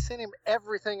 I sent him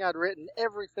everything I'd written,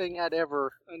 everything I'd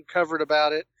ever uncovered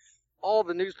about it, all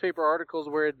the newspaper articles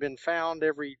where it had been found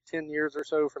every 10 years or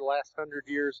so for the last 100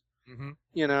 years. Mm-hmm.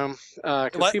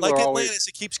 'cause Like people are Atlantis, always,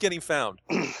 it keeps getting found.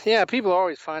 yeah, people are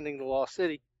always finding the lost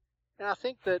city. And I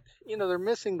think that, they're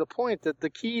missing the point that the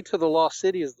key to the lost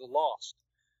city is the lost.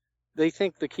 They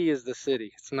think the key is the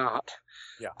city. It's not.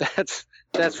 Yeah.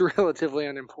 That's relatively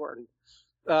unimportant.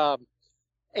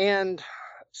 And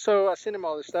so I sent him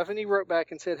all this stuff, and he wrote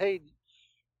back and said, "Hey,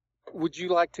 would you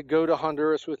like to go to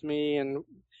Honduras with me?" And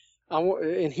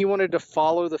he wanted to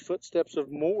follow the footsteps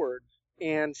of Mord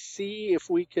and see if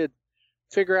we could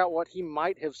figure out what he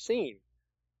might have seen.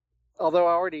 Although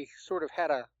I already sort of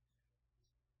had a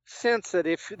sense that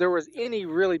if there was any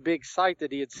really big site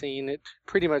that he had seen, it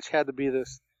pretty much had to be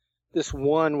this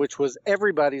one, which was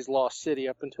everybody's lost city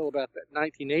up until about the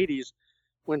 1980s,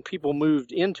 when people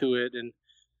moved into it and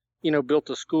built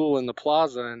a school in the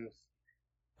plaza, and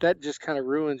that just kind of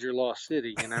ruins your lost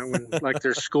city, when like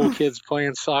there's school kids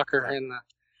playing soccer and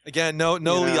Again, no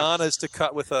lianas to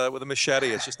cut with a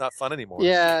machete. It's just not fun anymore.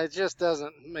 yeah, it just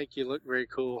doesn't make you look very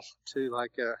cool to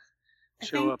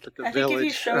show up at the village. I think if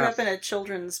you showed up in a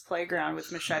children's playground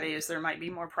with machetes, there might be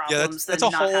more problems that's than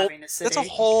a not whole, having a city. That's a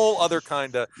whole other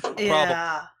kind of problem.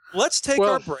 Yeah. Let's take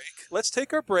our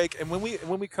break, and when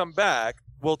we come back,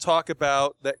 we'll talk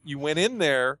about that you went in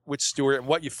there with Stuart and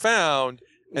what you found,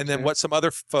 and then what some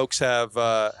other folks have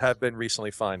been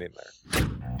recently finding there.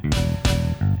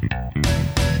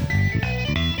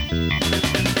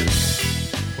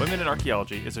 Women in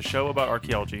Archaeology is a show about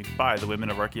archaeology by the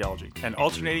women of archaeology. An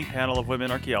alternating panel of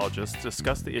women archaeologists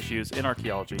discuss the issues in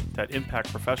archaeology that impact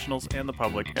professionals and the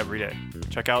public every day.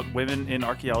 Check out Women in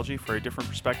Archaeology for a different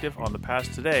perspective on the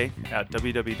past today at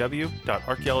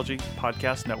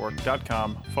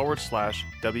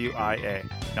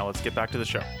www.archaeologypodcastnetwork.com/WIA. Now let's get back to the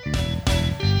show.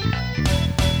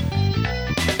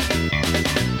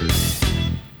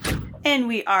 And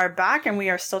we are back, and we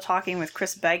are still talking with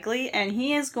Chris Begley, and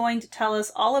he is going to tell us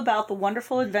all about the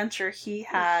wonderful adventure he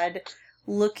had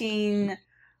looking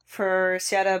for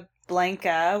Sierra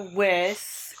Blanca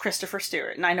with Christopher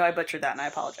Stewart. And I know I butchered that, and I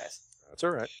apologize. That's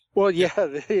all right. Well,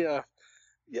 yeah.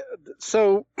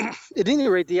 So, at any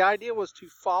rate, the idea was to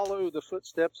follow the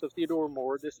footsteps of Theodore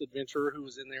Mord, this adventurer who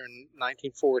was in there in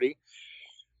 1940.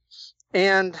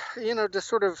 And, to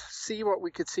sort of see what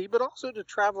we could see, but also to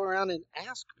travel around and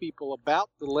ask people about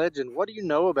the legend. What do you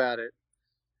know about it?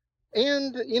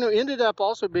 And, ended up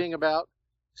also being about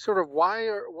sort of why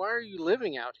are you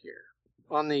living out here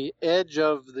on the edge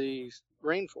of the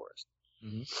rainforest?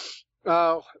 Mm-hmm.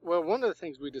 Well, one of the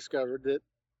things we discovered that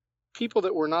people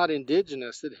that were not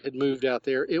indigenous that had moved out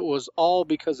there, it was all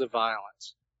because of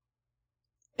violence.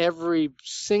 Every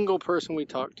single person we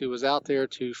talked to was out there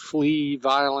to flee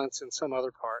violence in some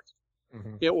other part.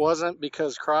 Mm-hmm. It wasn't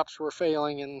because crops were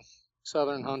failing in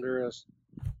southern Honduras.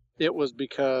 It was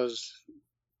because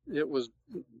it was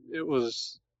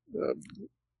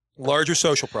larger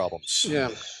social problems.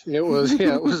 It was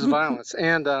violence.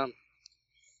 And at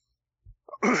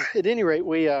any rate,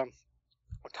 we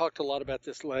talked a lot about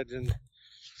this legend,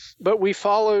 but we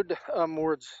followed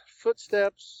Mord's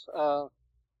footsteps.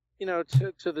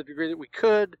 To the degree that we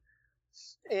could.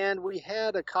 And we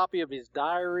had a copy of his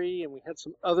diary, and we had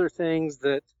some other things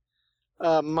that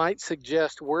might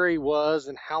suggest where he was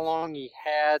and how long he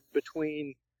had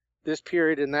between this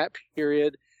period and that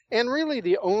period. And really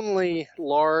the only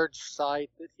large site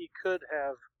that he could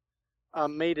have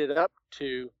made it up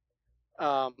to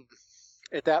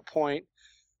at that point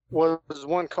was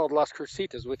one called Las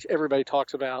Crucitas, which everybody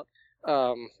talks about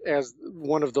as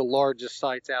one of the largest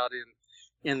sites out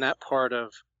in that part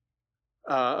of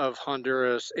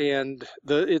Honduras, and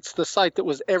it's the site that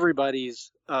was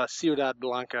everybody's Ciudad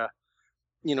Blanca,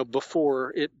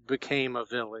 before it became a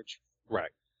village. Right.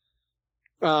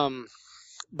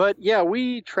 But yeah,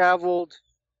 we traveled,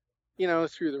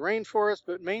 through the rainforest,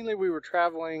 but mainly we were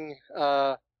traveling,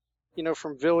 from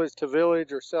village to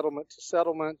village or settlement to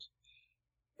settlement,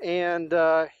 and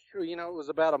it was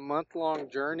about a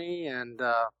month-long journey, and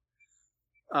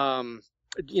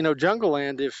Jungle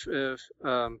Land, if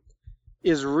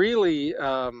is really,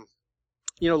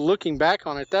 looking back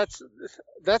on it, that's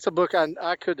a book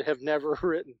I could have never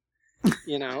written,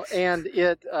 and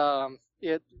it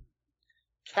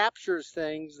captures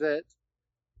things that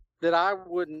I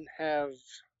wouldn't have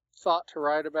thought to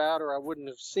write about, or I wouldn't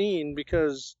have seen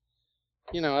because,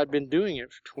 I'd been doing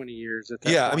it for 20 years at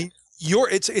that point. I mean,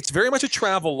 it's very much a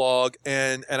travel log,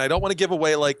 and I don't want to give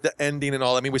away like the ending and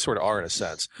all. I mean, we sort of are in a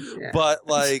sense, but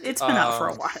like it's been out for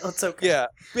a while. It's okay.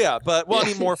 Yeah, but well, I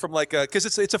mean more from like because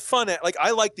it's a fun like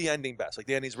I like the ending best. Like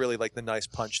the ending's really like the nice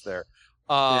punch there.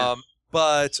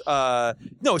 But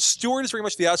no, Stuart is very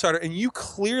much the outsider, and you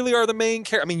clearly are the main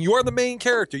character. I mean, you are the main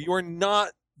character. You are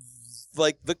not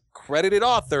like the credited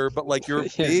author, but like you're a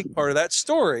big part of that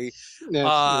story.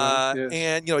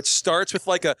 And you know, it starts with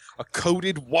like a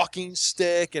coated walking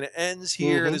stick, and it ends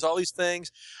here. And there's all these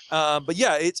things, but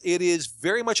yeah, it is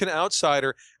very much an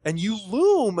outsider, and you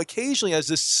loom occasionally as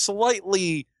this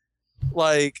slightly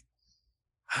like,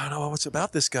 I don't know what's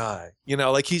about this guy. You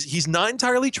know, like he's not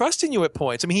entirely trusting you at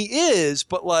points. I mean, he is,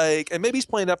 but like, and maybe he's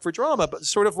playing up for drama, but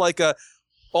sort of like a,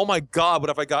 oh my God, what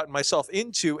have I gotten myself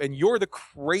into? And you're the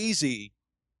crazy,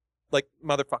 like,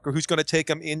 motherfucker who's going to take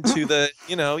him into the,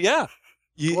 you know,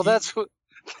 well, that's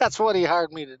what he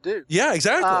hired me to do. Yeah,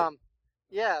 exactly.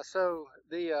 So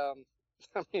the,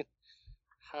 I mean,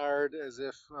 hired as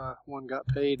if one got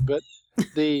paid, but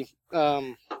the,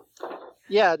 that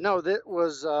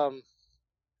was,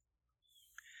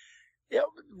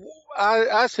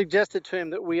 I suggested to him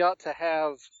that we ought to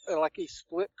have like a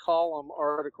split column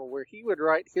article where he would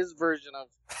write his version of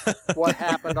what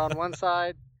happened on one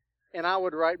side, and I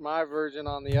would write my version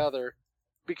on the other,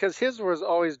 because his was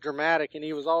always dramatic, and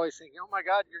he was always thinking, "Oh my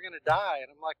God, you're going to die," and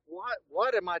I'm like,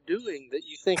 "What am I doing that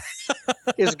you think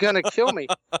is going to kill me?"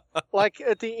 Like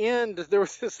at the end, there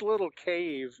was this little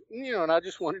cave, you know, and I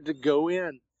just wanted to go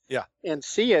in, and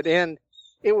see it, and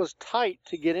it was tight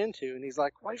to get into. And he's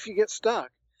like, "What if you get stuck?"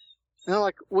 And I'm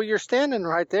like, "Well, you're standing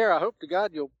right there. I hope to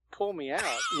God you'll pull me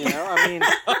out." You know, I mean,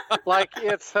 like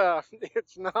it's not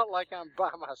like I'm by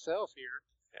myself here.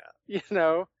 Yeah. You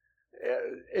know,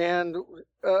 and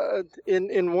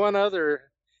in one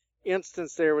other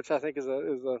instance there, which I think is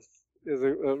a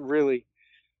really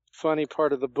funny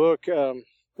part of the book,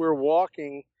 we're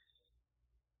walking,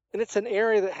 and it's an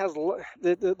area that has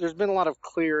there's been a lot of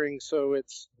clearing, so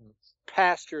it's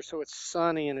pasture, so it's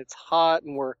sunny and it's hot,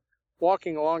 and we're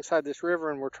walking alongside this river,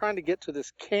 and we're trying to get to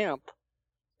this camp,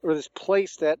 or this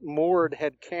place that Mord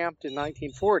had camped in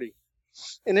 1940,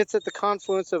 and it's at the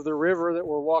confluence of the river that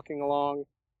we're walking along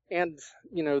and,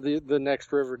 you know, the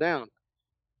next river down.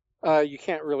 You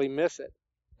can't really miss it.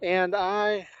 And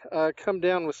I come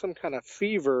down with some kind of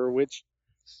fever, which,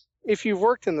 if you've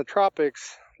worked in the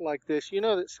tropics like this, you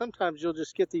know that sometimes you'll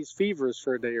just get these fevers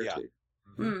for a day or two.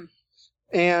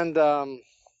 And I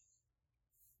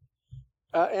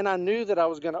knew that I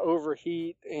was going to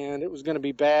overheat and it was going to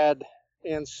be bad.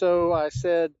 And so I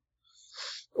said,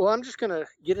 well, I'm just going to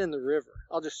get in the river.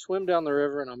 I'll just swim down the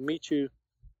river and I'll meet you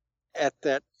at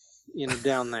that, you know,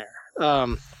 down there,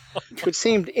 which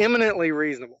seemed eminently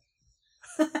reasonable.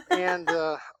 And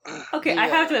okay, I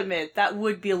have to admit, that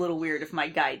would be a little weird if my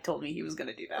guide told me he was going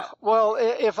to do that. Well,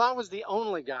 if I was the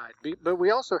only guide, but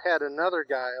we also had another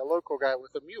guy, a local guy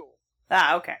with a mule.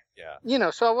 Ah, okay. Yeah. You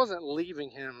know, so I wasn't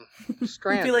leaving him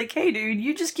stranded. You'd be like, "Hey, dude,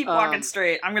 you just keep walking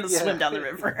straight. I'm going to swim down the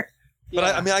river." But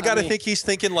I got to think he's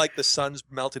thinking like the sun's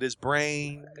melted his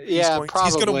brain. He's probably.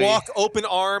 He's going to walk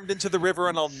open-armed into the river,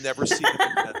 and I'll never see him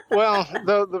again. Well,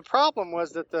 the problem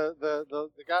was that the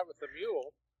guy with the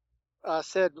mule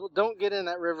said, "Well, don't get in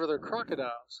that river. There are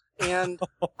crocodiles." And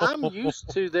I'm used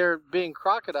to there being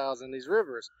crocodiles in these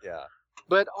rivers. Yeah.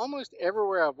 But almost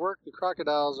everywhere I've worked, the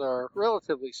crocodiles are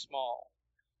relatively small.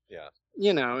 Yeah.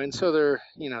 You know, and so they're,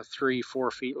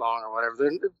 3-4 feet long or whatever.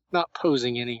 They're not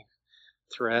posing any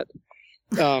threat.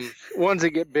 Ones that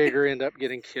get bigger end up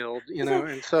getting killed,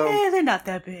 and so... they're not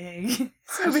that big.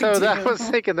 So that I was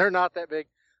thinking they're not that big.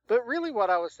 But really what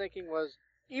I was thinking was,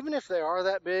 even if they are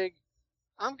that big,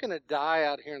 I'm going to die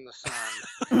out here in the sun.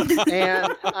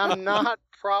 And I'm not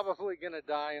probably going to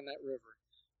die in that river.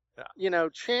 Yeah.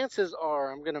 Chances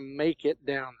are I'm going to make it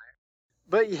down there.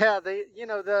 But yeah, they,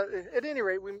 at any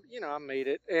rate, I made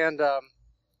it. And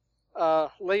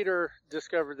later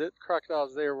discovered that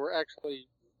crocodiles there were actually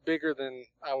bigger than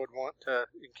I would want to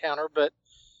encounter. But,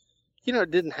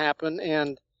 it didn't happen.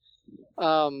 And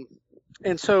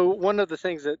so one of the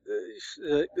things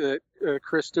that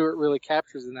Chris Stewart really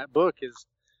captures in that book is,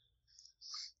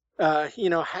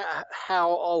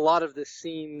 how a lot of this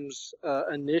seems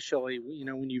initially,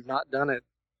 when you've not done it,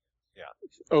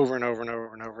 over and over and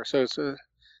over and over. So it's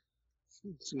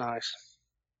nice.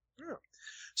 Yeah.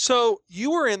 So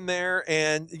you were in there,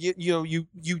 and you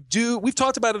do. We've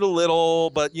talked about it a little,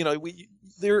 but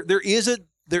there is an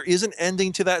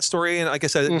ending to that story, and like I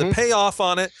said, the payoff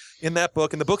on it in that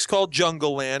book, and the book's called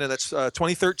Jungle Land, and that's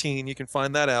 2013. You can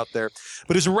find that out there.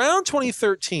 But it's around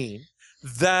 2013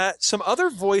 that some other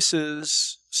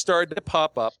voices started to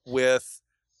pop up with,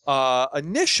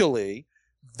 initially,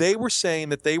 they were saying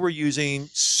that they were using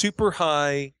super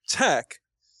high tech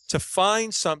to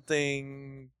find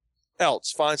something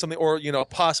else, or,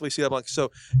 possibly see that.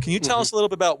 So can you tell us a little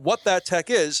bit about what that tech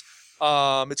is?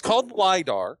 It's called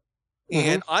LiDAR.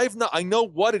 And I know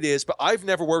what it is, but I've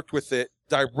never worked with it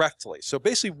directly. So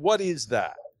basically, what is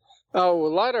that? Oh,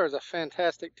 well, LiDAR is a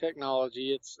fantastic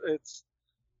technology.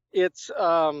 It's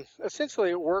essentially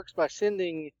it works by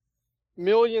sending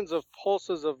millions of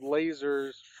pulses of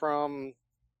lasers from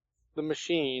the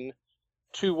machine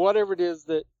to whatever it is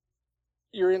that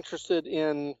you're interested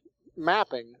in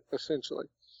mapping, essentially.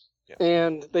 Yeah.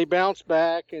 And they bounce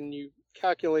back, and you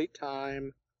calculate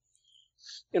time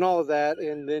and all of that,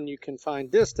 and then you can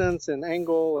find distance and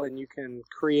angle, and you can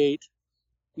create,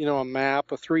 a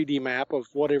map, a 3D map of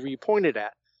whatever you pointed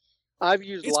at. I've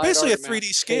used It's LiDAR basically a to map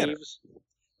 3D scanner. caves.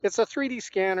 It's a 3D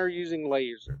scanner using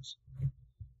lasers.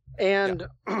 And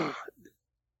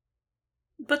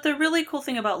But the really cool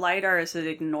thing about LiDAR is it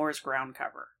ignores ground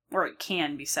cover, or it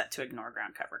can be set to ignore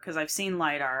ground cover, because I've seen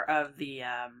LiDAR of the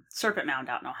Serpent Mound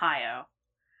out in Ohio,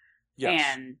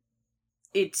 and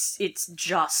it's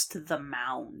just the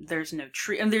mound. There's no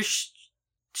tree, and there's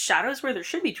shadows where there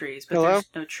should be trees, but there's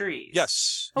no trees.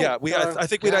 Yes. Oh, Yeah. I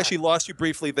think we'd actually lost you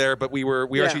briefly there, but we were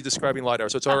actually describing LiDAR,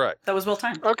 so it's all right. That was well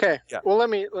timed. Okay. Yeah. Well, let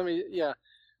me.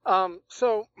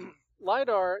 So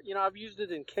LiDAR, I've used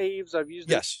it in caves. I've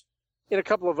used it in a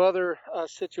couple of other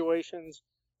situations.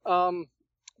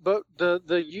 But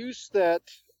the use that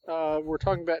we're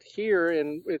talking about here,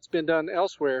 and it's been done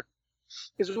elsewhere,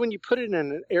 is when you put it in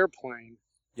an airplane.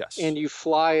 Yes. And you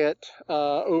fly it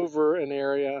over an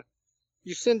area.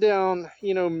 You send down,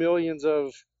 millions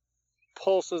of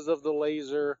pulses of the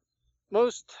laser.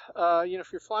 Most,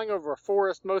 if you're flying over a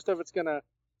forest, most of it's going to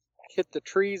hit the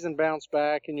trees and bounce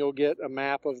back, and you'll get a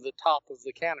map of the top of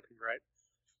the canopy, right?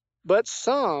 But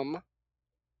some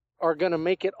are going to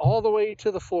make it all the way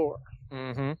to the floor.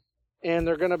 Mm-hmm. And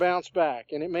they're going to bounce back.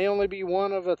 And it may only be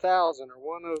one of 1,000 or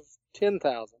one of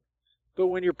 10,000. But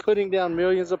when you're putting down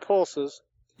millions of pulses,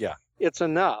 it's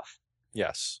enough.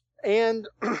 Yes. And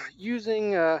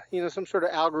using, some sort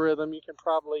of algorithm, you can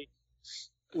probably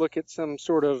look at some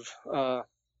sort of,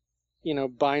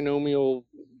 binomial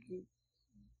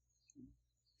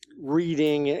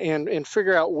reading and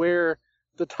figure out where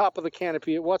the top of the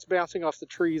canopy, what's bouncing off the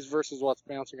trees versus what's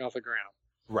bouncing off the ground.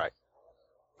 Right.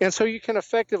 And so you can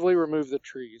effectively remove the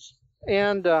trees.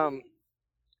 And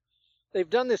they've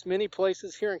done this many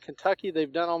places. Here in Kentucky,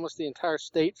 they've done almost the entire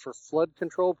state for flood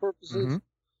control purposes. Mm-hmm.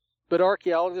 But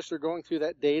archaeologists are going through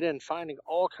that data and finding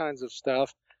all kinds of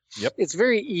stuff. Yep. It's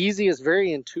very easy. It's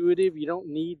very intuitive. You don't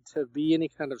need to be any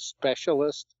kind of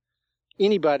specialist.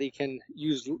 Anybody can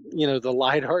use, the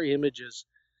LiDAR images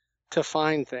to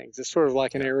find things. It's sort of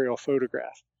like an aerial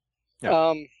photograph.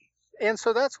 Yeah. And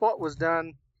so that's what was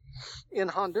done in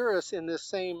Honduras in this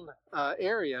same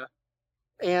area.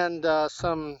 And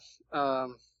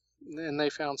and they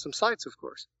found some sites, of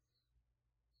course.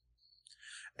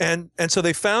 And so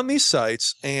they found these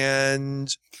sites,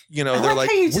 and they're like,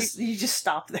 how you just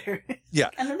stop there. Yeah.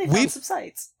 And then they found some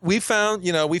sites. We found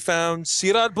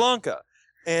Ciudad Blanca,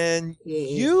 and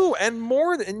you and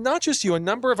not just you, a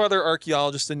number of other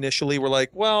archaeologists initially were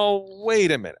like, well,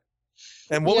 wait a minute.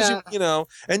 And what was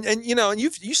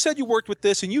you said you worked with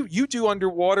this, and you do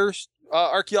underwater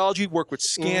archaeology, work with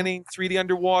scanning 3D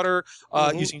underwater,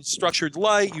 using structured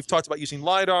light. You've talked about using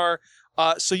LiDAR.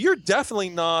 So you're definitely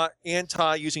not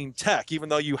anti-using tech, even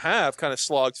though you have kind of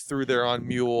slogged through there on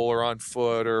mule or on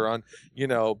foot or on,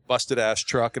 busted ass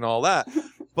truck and all that.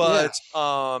 But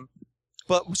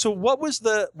so what was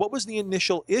the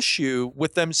initial issue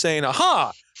with them saying,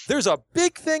 aha, there's a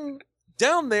big thing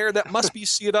down there that must be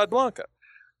Ciudad Blanca?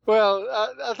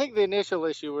 Well, I think the initial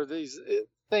issue were these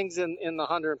things in the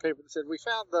Honduran paper that said, we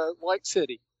found the White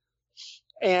City.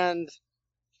 And,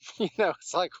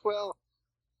 it's like, well,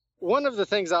 one of the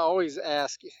things I always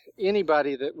ask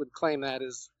anybody that would claim that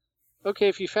is, okay,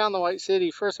 if you found the White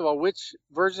City, first of all, which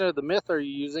version of the myth are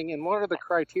you using, and what are the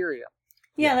criteria?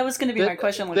 Yeah, that was going to be my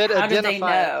question. How did they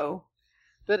know?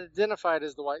 That identified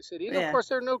as the White City. And of course,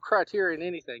 there are no criteria in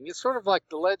anything. It's sort of like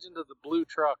the legend of the blue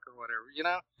truck or whatever,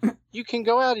 You can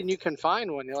go out and you can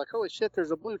find one. You're like, holy shit,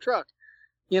 there's a blue truck,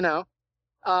 It's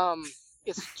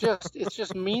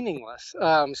just meaningless.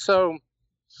 So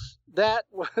that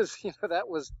was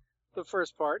the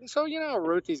first part. And so, I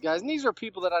wrote these guys, and these are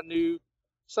people that I knew.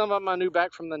 Some of them I knew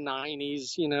back from the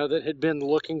 90s, that had been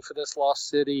looking for this lost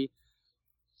city.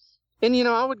 And,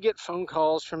 I would get phone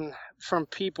calls from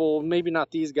people, maybe not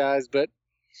these guys, but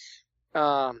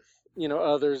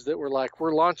others that were like,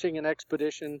 we're launching an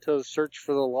expedition to search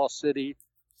for the lost city.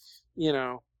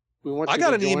 We want you I got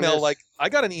to an join email us. I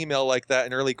got an email like that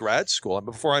in early grad school, and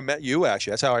before I met you,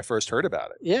 actually, that's how I first heard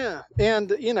about it. Yeah,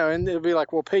 and and it'll be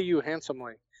like, we'll pay you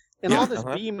handsomely, and Yeah, all this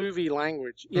uh-huh. B movie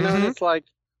language. Mhm. And it's like,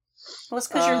 Well, it's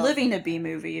because you're living a B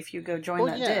movie if you go join well,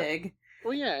 that yeah. dig.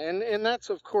 well, yeah, and that's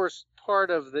of course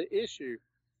part of the issue,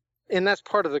 and that's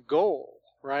part of the goal,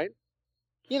 right?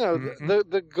 Mhm.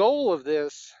 The goal of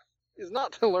this is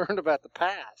not to learn about the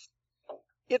past;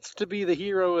 it's to be the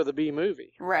hero of the B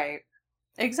movie, Right.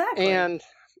 Exactly. and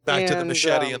Back to the and,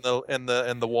 machete and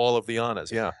the wall of the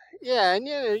Annas. Yeah. Yeah, and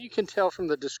you can tell from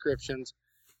the descriptions.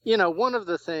 One of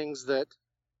the things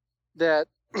that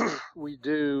we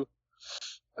do,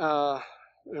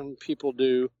 and people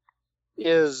do,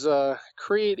 is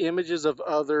create images of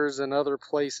others and other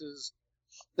places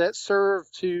that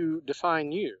serve to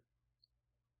define you.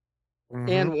 Mhm.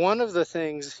 And one of the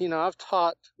things, I've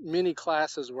taught many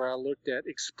classes where I looked at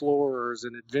explorers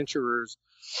and adventurers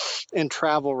and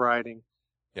travel writing,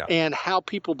 Yeah. and how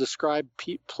people describe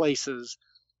places.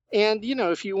 And,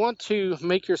 if you want to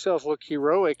make yourself look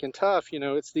heroic and tough,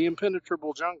 it's the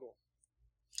impenetrable jungle.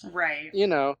 right.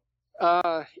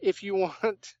 If you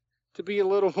want to be a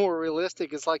little more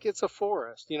realistic, it's like it's a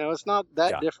forest. It's not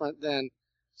that Yeah. different than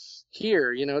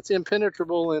here. It's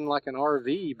impenetrable in like an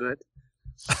RV, but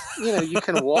you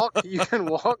can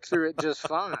walk through it just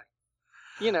fine.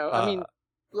 I mean,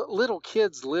 little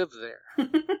kids live there.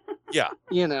 Yeah.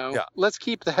 Yeah. Let's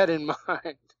keep that in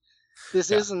mind. This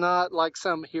Yeah. is not like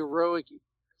some heroic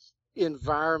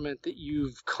environment that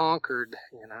you've conquered.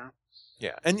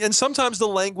 Yeah, and sometimes the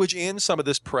language in some of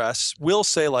this press will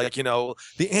say, like,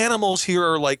 the animals here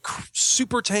are like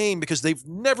super tame because they've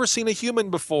never seen a human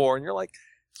before, and you're like,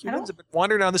 humans have been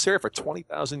wandering around this area for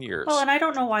 20,000 years. Well, and I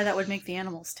don't know why that would make the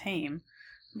animals tame,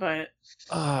 but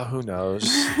Who knows?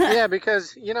 Yeah,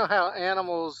 because you know how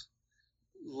animals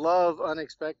love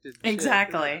unexpected shit,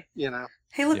 Exactly.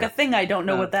 Hey, look, Yeah. a thing I don't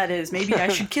know what that is. Maybe I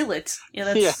should kill it. Yeah,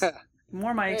 that's Yeah.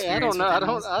 more my Hey, experience. I don't know. with I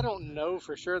animals. don't know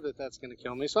for sure that that's going to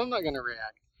kill me, so I'm not going to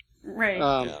react.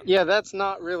 Right. Yeah, that's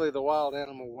not really the wild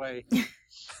animal way.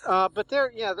 But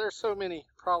there's so many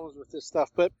problems with this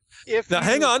stuff. But if Now,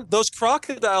 hang on. Those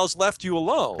crocodiles left you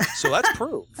alone, so that's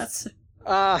proof. That's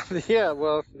yeah.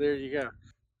 Well, there you go.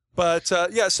 But so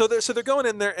they're going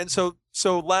in there, and so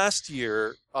last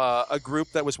year, a group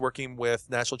that was working with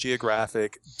National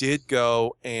Geographic did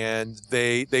go, and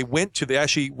they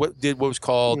actually what was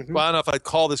called, Mhm. well, I don't know if I'd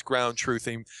call this ground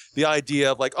truthing, the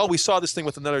idea of like, oh, we saw this thing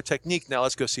with another technique, now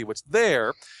let's go see what's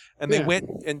there, and they Yeah. went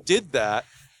and did that.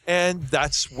 And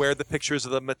that's where the pictures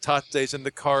of the metates and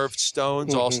the carved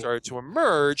stones all Mhm. started to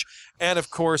emerge. And of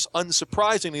course,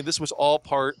 unsurprisingly, this was all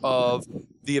part of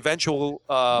the eventual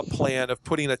plan of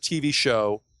putting a TV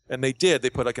show. And they did.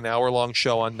 They put like an hour-long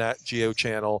show on Nat Geo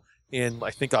channel in, I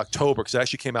think, October, because it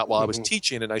actually came out while I was Mhm.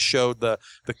 teaching. And I showed the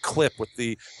clip with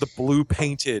the blue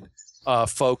painted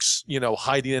folks,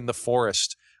 hiding in the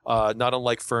forest, not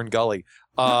unlike Fern Gully,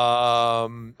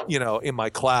 in my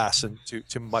class, and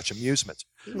to much amusement.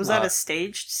 was that a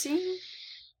staged scene?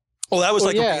 Oh, that was Well,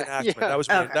 like yeah, a reenactment. yeah.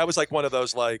 Okay. That was like one of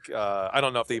those, like, I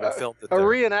don't know if they even filmed it A there.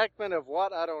 reenactment of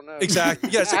what? I don't know. Exactly.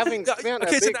 Yes. Having Yeah, spent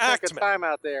okay, a it's an big chunk of actment. time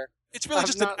out there, It's really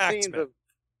just an actment.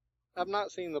 I've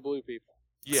not seen the blue people.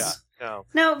 Yeah. No.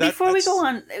 Now, That- before we that's- go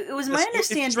on, it was my If you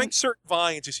understanding. drink certain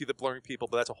vines, you see the blurring people,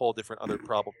 but that's a whole different other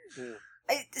problem.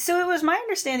 So it was my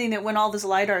understanding that when all this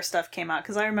LiDAR stuff came out,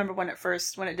 because I remember when it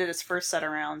did its first set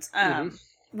of rounds,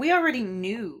 we already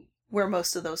knew where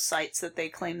most of those sites that they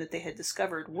claimed that they had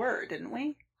discovered were, didn't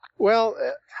we? Well,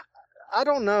 I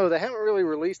don't know. They haven't really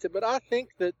released it, but I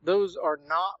think that those are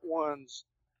not ones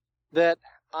that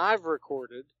I've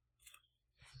recorded.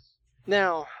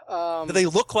 Now, Do they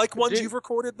look like ones do- you've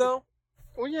recorded, though?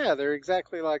 well, yeah, they're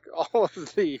exactly like all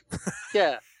of the,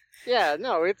 yeah.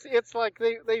 No, it's like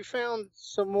they found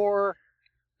some more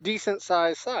decent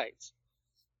sized sites.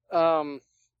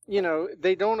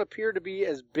 They don't appear to be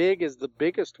as big as the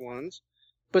biggest ones,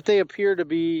 but they appear to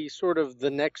be sort of the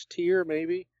next tier,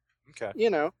 maybe. Okay.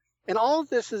 And all of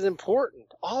this is important.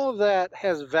 All of that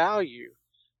has value.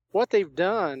 What they've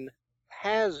done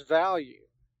has value.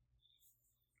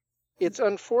 It's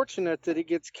unfortunate that it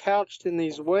gets couched in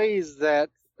these ways that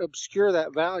obscure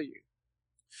that value.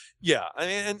 Yeah, I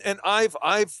mean, and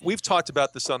we've talked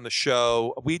about this on the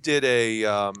show. We did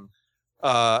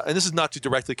and this is not to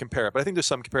directly compare it, but I think there's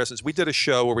some comparisons. We did a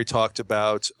show where we talked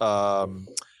about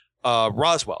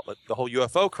Roswell, the whole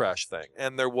UFO crash thing,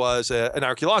 and there was an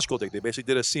archaeological dig. They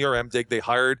basically did a CRM dig. They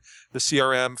hired the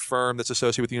CRM firm that's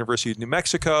associated with the University of New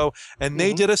Mexico, and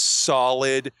they did a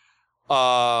solid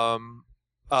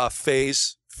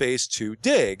phase 2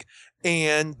 dig.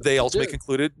 And they ultimately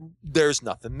concluded there's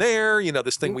nothing there. You know,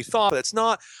 this thing we thought, but it's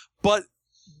not. But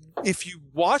if you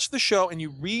watch the show and you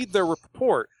read their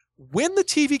report, when the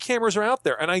TV cameras are out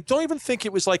there, and I don't even think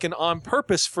it was like an on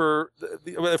purpose for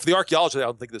the archaeologists, I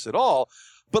don't think this at all,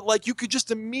 but like you could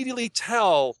just immediately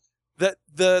tell that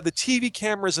the TV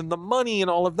cameras and the money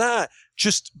and all of that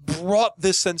just brought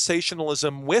this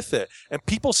sensationalism with it. And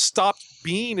people stopped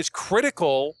being as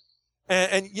critical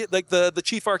and like the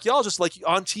chief archaeologist, like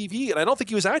on TV, and I don't think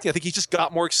he was acting. I think he just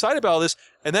got more excited about all this.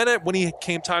 And then when he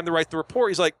came time to write the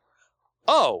report, he's like,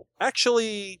 oh,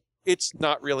 actually, it's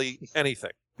not really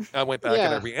anything. I went back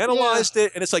and I reanalyzed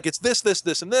it, and it's like, it's this,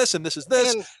 and this, and this is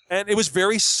this. And it was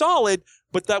very solid,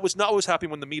 but that was not what was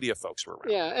happening when the media folks were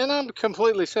around. Yeah, and I'm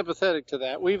completely sympathetic to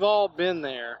that. We've all been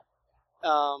there,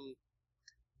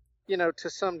 you know, to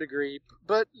some degree.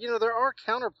 But, you know, there are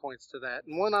counterpoints to that.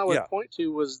 And one I would point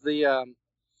to was the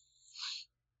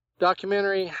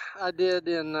documentary I did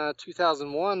in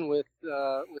 2001 with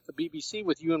the BBC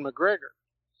with Ewan McGregor.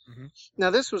 Mm-hmm.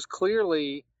 Now, this was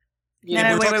clearly...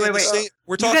 Wait.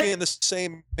 We're talking in the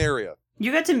same area.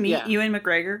 You got to meet Ewan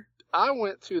McGregor? I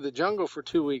went through the jungle for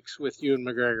 2 weeks with Ewan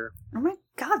McGregor. Oh my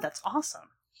God, that's awesome.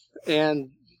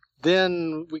 And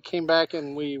then we came back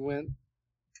and we went,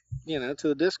 you know, to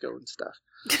the disco and stuff.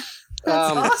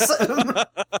 That's awesome.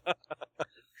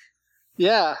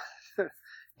 Yeah.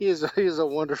 He is a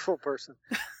wonderful person.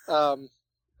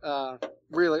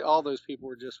 Really, all those people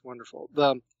were just wonderful.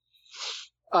 But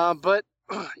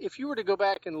if you were to go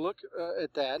back and look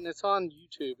at that, and it's on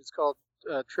YouTube, it's called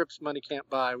Trips Money Can't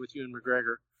Buy with Ewan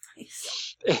McGregor.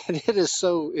 Nice. And it is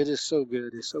so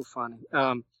good. It's so funny.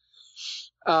 And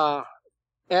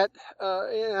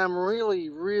I'm really,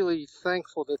 really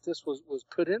thankful that this was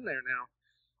put in there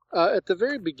now. At the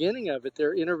very beginning of it,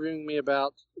 they're interviewing me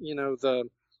about, you know, the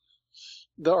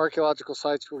archaeological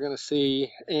sites we're going to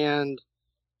see, and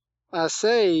I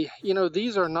say, you know,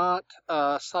 these are not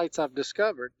sites I've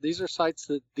discovered. These are sites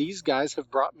that these guys have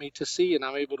brought me to see, and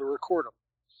I'm able to record them.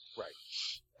 Right.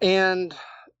 And,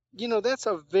 you know, that's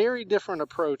a very different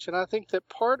approach. And I think that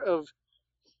part of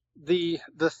the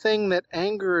thing that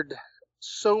angered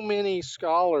so many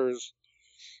scholars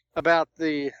about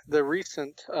the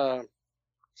recent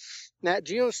Nat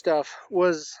Geo stuff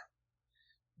was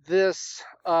this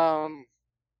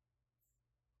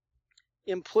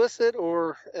implicit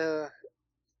or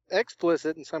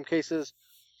explicit, in some cases,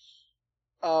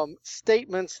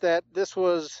 statements that this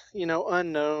was, you know,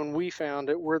 unknown. We found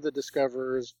it. We're the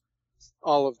discoverers.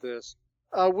 All of this,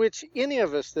 which any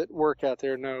of us that work out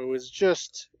there know is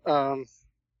just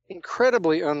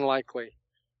incredibly unlikely.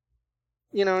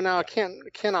 You know, now I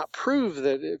cannot prove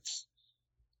that it's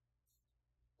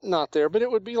not there, but it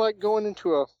would be like going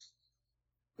into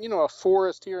a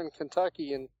forest here in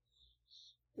Kentucky and,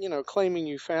 you know, claiming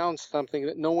you found something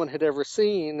that no one had ever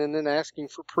seen and then asking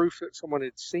for proof that someone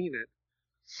had seen it.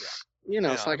 Yeah. You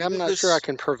know, it's like, I'm not sure I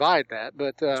can provide that,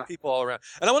 but... There's people all around.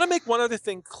 And I want to make one other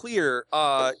thing clear.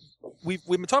 We've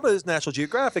been talking about this National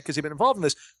Geographic because you've been involved in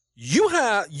this. You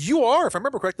are, if I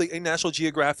remember correctly, a National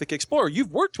Geographic explorer.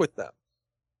 You've worked with them.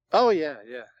 Oh, yeah.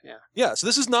 Yeah, so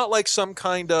this is not like some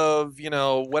kind of, you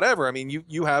know, whatever. I mean,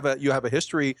 you have a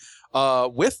history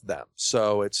with them.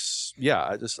 So it's,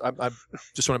 I just want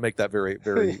to make that very,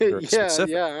 very, very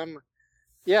specific.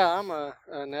 I'm a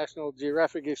National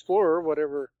Geographic explorer,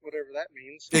 whatever that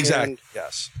means. Exactly. And,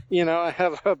 yes. You know, I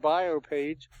have a bio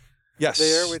page. Yes.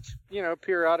 There, which, you know,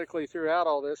 periodically throughout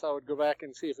all this, I would go back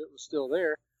and see if it was still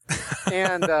there,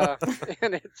 and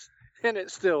it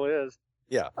still is.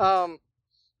 Yeah.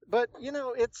 But you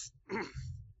know, it's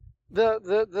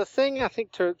the thing I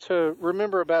think to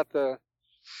remember about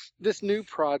this new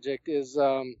project is,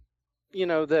 you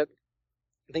know, that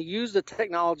they used a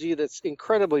technology that's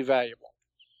incredibly valuable.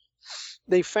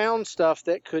 They found stuff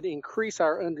that could increase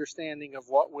our understanding of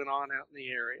what went on out in the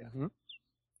area. Mm-hmm.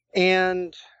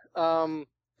 And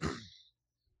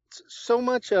so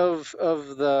much of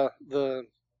the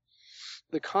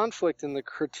conflict and the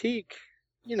critique,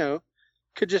 you know,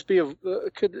 could just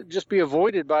be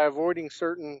avoided by avoiding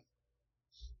certain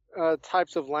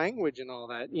types of language and all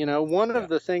that. You know, one of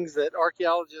the things that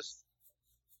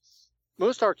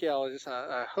most archaeologists,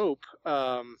 I hope,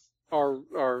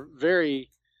 are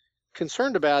very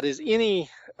concerned about is anything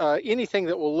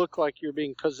that will look like you're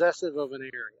being possessive of an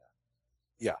area.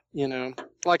 Yeah. You know,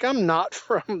 like I'm not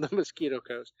from the Mosquito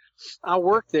Coast. I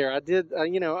worked there. I did,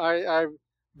 you know, I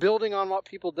building on what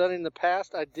people had done in the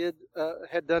past, I did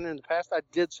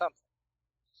something.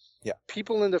 Yeah.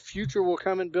 People in the future will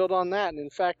come and build on that. And in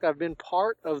fact, I've been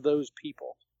part of those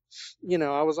people. You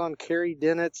know, I was on Carrie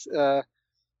Dennett's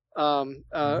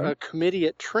a committee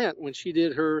at Trent when she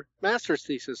did her master's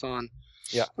thesis on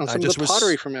Yeah, some of the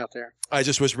pottery from out there. I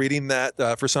just was reading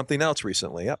that for something else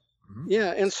recently. Yep. Mm-hmm.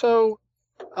 Yeah, and so,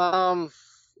 I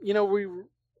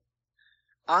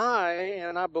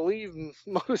believe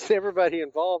most everybody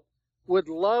involved would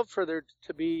love for there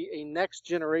to be a next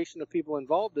generation of people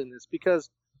involved in this because,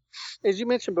 as you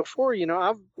mentioned before,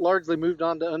 I've largely moved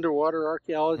on to underwater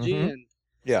archaeology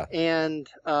and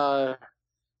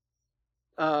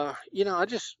I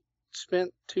just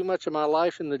spent too much of my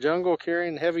life in the jungle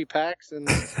carrying heavy packs and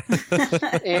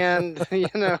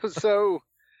so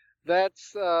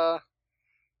that's I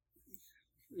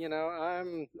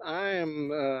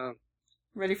am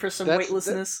ready for some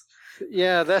weightlessness.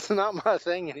 Yeah, that's not my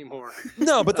thing anymore.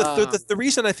 No, but the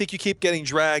reason I think you keep getting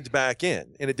dragged back in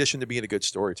addition to being a good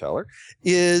storyteller,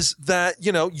 is that,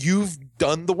 you've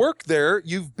done the work there,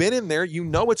 you've been in there, you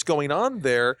know what's going on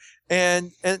there,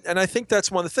 and I think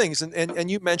that's one of the things. And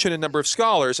you mentioned a number of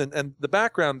scholars, and the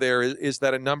background there is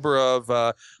that a number of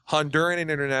Honduran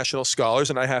and international scholars,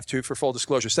 and I have to, for full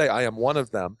disclosure, say I am one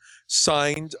of them,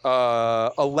 signed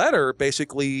a letter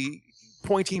basically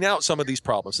pointing out some of these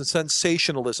problems and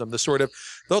sensationalism, the sort of,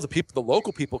 the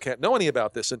local people can't know any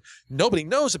about this and nobody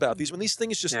knows about these, when these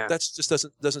things just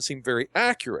doesn't seem very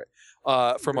accurate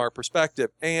from our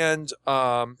perspective. And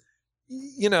that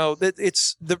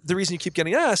it's the reason you keep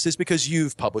getting asked is because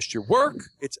you've published your work,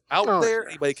 it's out there,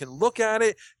 anybody can look at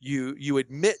it, you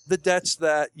admit the debts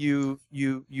that you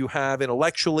have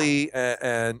intellectually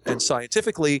and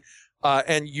scientifically,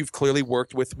 and you've clearly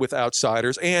worked with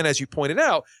outsiders. And as you pointed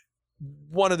out,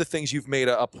 one of the things you've made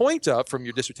a point of from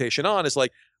your dissertation on is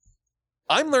like,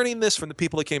 I'm learning this from the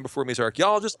people that came before me as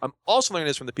archaeologists. I'm also learning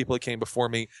this from the people that came before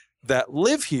me that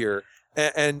live here.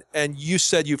 And you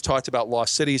said you've talked about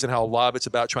lost cities and how a lot of it's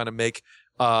about trying to make,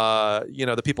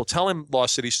 the people telling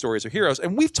lost city stories are heroes.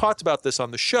 And we've talked about this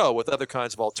on the show with other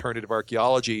kinds of alternative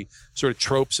archaeology sort of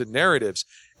tropes and narratives.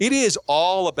 It is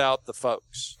all about the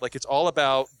folks. Like, it's all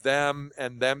about them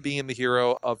and them being the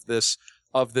hero of this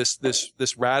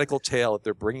radical tale that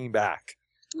they're bringing back.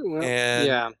 Well,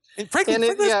 and frankly,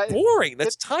 that's boring.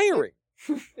 That's tiring.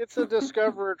 It's a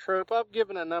discoverer trope. I've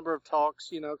given a number of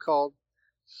talks,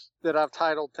 that I've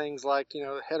titled things like,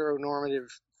 heteronormative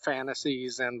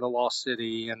fantasies and the lost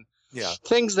city and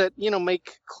things that,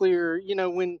 make clear,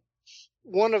 when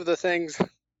one of the things,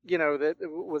 that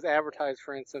was advertised,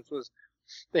 for instance, was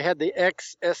they had the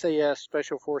ex-SAS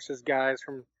Special Forces guys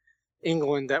from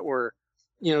England that were,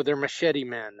 they're machete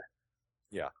men.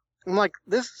 Yeah. I'm like,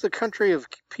 this is a country of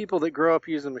people that grow up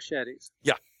using machetes.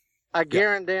 Yeah. I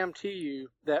guarantee you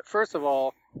that, first of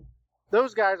all,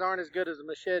 those guys aren't as good as a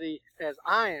machete as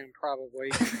I am, probably.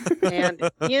 And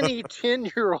any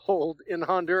 10-year-old in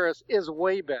Honduras is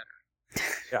way better.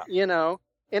 Yeah.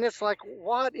 And it's like,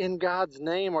 what in God's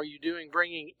name are you doing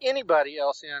bringing anybody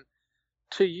else in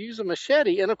to use a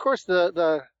machete? And, of course,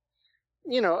 the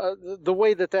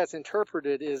way that that's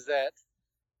interpreted is that,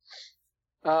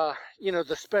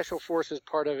 the special forces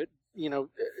part of it,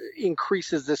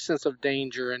 increases this sense of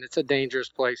danger, and it's a dangerous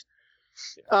place.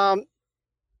 Yeah.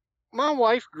 My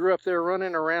wife grew up there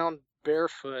running around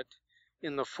barefoot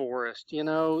in the forest.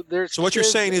 There's so what you're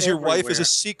saying is everywhere. Your wife is a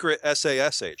secret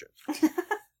SAS agent.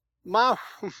 My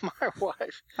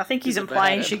wife. I think he's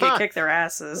implying she could kick their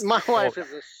asses. My wife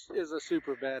is a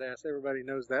super badass. Everybody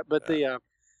knows that. But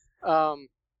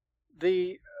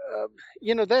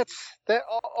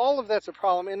all of that's a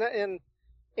problem.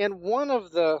 And one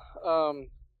of the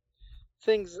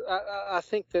things I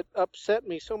think that upset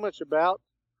me so much about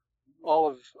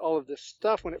all of this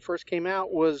stuff when it first came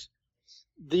out was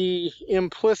the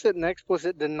implicit and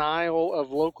explicit denial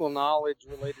of local knowledge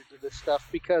related to this stuff,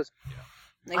 because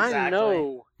I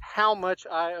know how much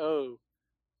I owe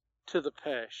to the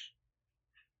Pesh.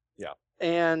 Yeah.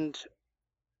 And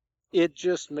it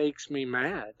just makes me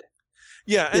mad.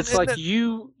 Yeah. It's like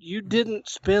you didn't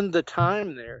spend the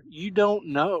time there. You don't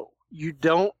know. You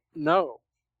don't know.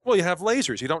 Well, you have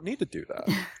lasers. You don't need to do that.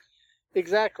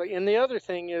 Exactly. And the other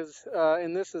thing is,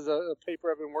 and this is a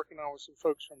paper I've been working on with some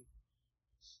folks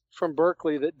from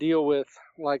Berkeley that deal with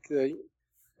like the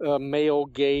male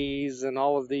gaze and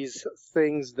all of these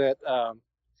things that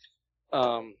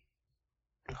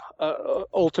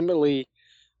ultimately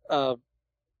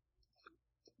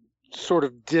sort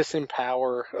of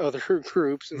disempower other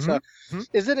groups and stuff. Mm-hmm.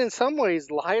 Is that in some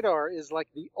ways LIDAR is like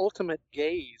the ultimate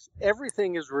gaze.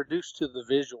 Everything is reduced to the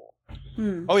visual.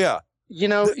 Oh, yeah.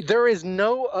 There is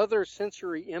no other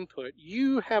sensory input.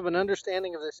 You have an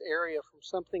understanding of this area from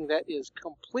something that is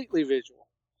completely visual.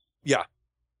 Yeah.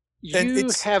 You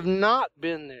have not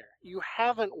been there. You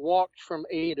haven't walked from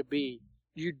A to B.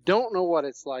 You don't know what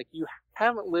it's like. You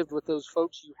haven't lived with those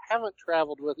folks. You haven't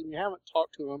traveled with them. You haven't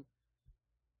talked to them.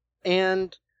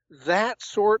 And that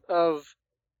sort of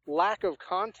lack of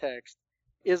context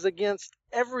is against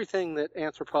everything that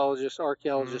anthropologists,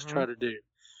 archaeologists try to do.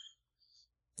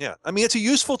 Yeah, I mean, it's a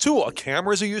useful tool. A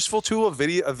camera is a useful tool.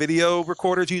 A video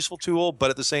recorder is a useful tool.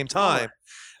 But at the same time,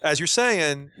 as you're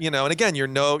saying, and again, you're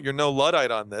no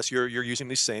Luddite on this. You're using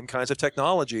these same kinds of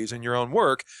technologies in your own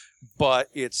work, but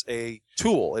it's a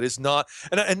tool. It is not.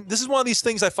 And this is one of these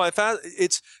things I find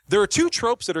there are two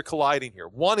tropes that are colliding here.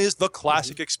 One is the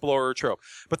classic explorer trope,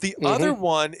 but the other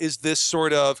one is this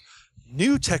sort of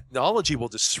new technology will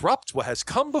disrupt what has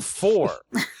come before.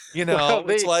 Well,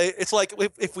 it's like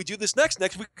if we do this next we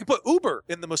could put Uber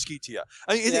in the Mosquitia.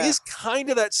 I mean, it is kind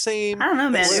of that same. I don't know,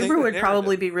 man. Uber would narrative.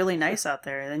 Probably be really nice out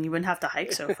there. Then you wouldn't have to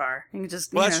hike so far. You can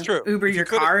just that's true. Uber your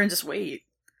car and just wait.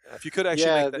 If you could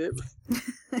actually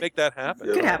make that happen.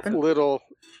 It could happen. Little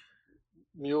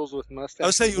mules with mustaches. I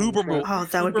would say Uber mule. Oh,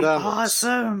 that would be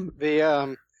awesome.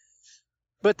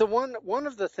 But the one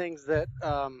of the things that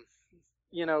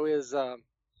is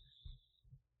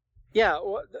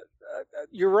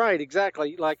you're right,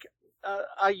 exactly. Like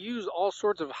I use all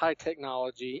sorts of high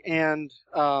technology and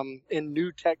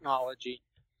new technology,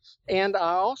 and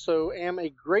I also am a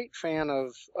great fan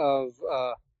of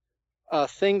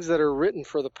things that are written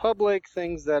for the public,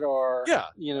 things that are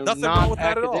not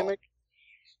academic.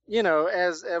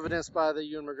 As evidenced by the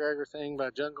Ewan McGregor thing, by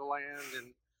Jungle Land,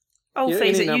 and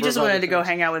face it, you just wanted to go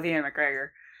hang out with Ewan McGregor.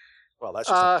 Well, that's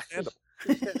just understandable.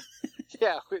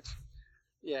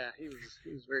 He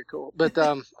was very cool. But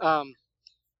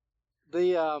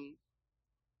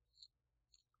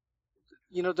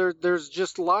there's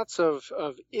just lots of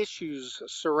issues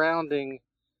surrounding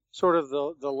sort of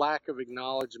the lack of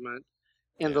acknowledgement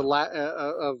and the lack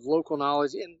of local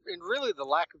knowledge and really the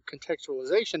lack of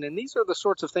contextualization. And these are the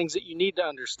sorts of things that you need to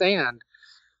understand.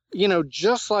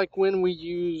 Just like when we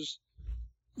use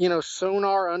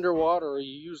sonar underwater, or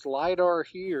you use LiDAR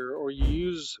here, or you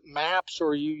use maps,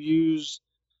 or you use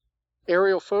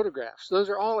aerial photographs. Those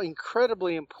are all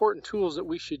incredibly important tools that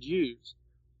we should use.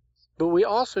 But we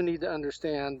also need to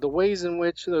understand the ways in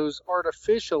which those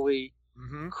artificially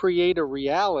create a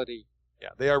reality. Yeah,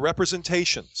 they are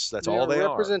representations. That's all they are.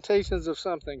 Representations of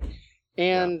something.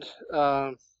 And,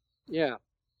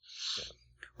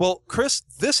 Well, Chris,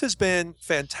 this has been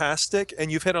fantastic,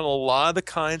 and you've hit on a lot of the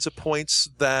kinds of points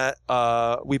that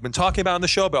we've been talking about on the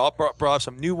show, but I brought up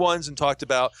some new ones and talked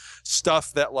about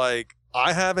stuff that, like,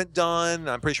 I haven't done.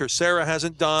 I'm pretty sure Sarah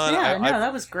hasn't done. Yeah,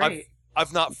 that was great.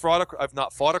 I've not fought a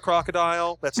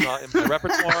crocodile. That's not in my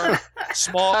repertoire.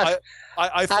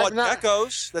 I fought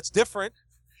geckos. That's different,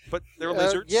 but they're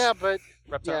lizards. reptiles.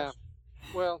 Reptiles.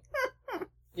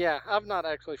 I've not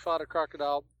actually fought a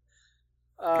crocodile.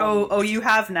 You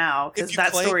have now, because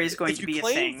that story is going to be a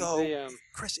thing. Though,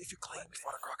 Chris, if you claim you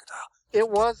fought a crocodile, it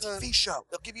wasn't a TV show.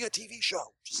 They'll give you a TV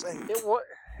show. Just saying.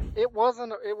 It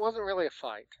wasn't really a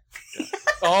fight. Yeah.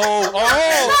 Well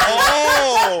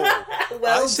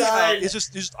done. It's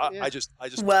just I just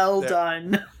well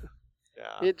done.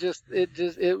 Yeah. It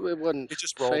wasn't. It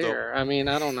just rolled fair. over. I mean,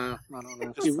 I don't know.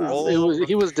 He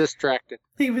was distracted.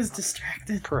 He was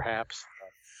distracted. Perhaps.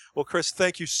 Well, Chris,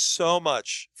 thank you so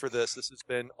much for this. This has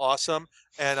been awesome,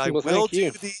 and I will do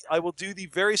the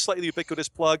very slightly ubiquitous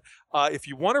plug. If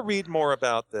you want to read more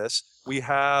about this, we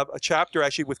have a chapter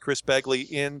actually with Chris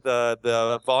Begley in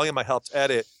the volume I helped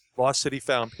edit, Lost City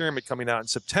Found Pyramid, coming out in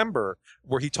September,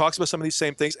 where he talks about some of these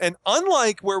same things. And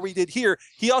unlike where we did here,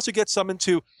 he also gets some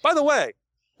into. By the way,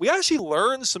 we actually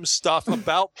learned some stuff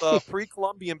about the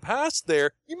pre-Columbian past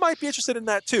there. You might be interested in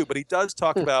that too, but he does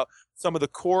talk about some of the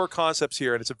core concepts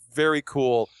here, and it's a very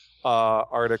cool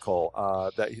article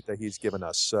that he's given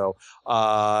us. So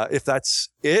if that's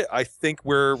it, I think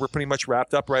we're pretty much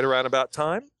wrapped up right around about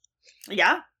time.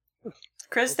 Yeah.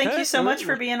 Chris, thank you so much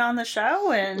for being on the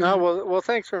show. And well,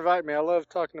 thanks for inviting me. I love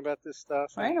talking about this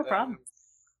stuff. All right, no problem.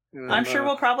 I'm sure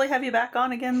we'll probably have you back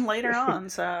on again later on.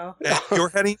 So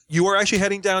you are actually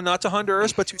heading down not to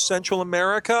Honduras but to Central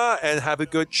America, and have a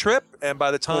good trip. And by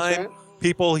the time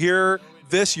people hear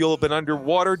this, you'll have been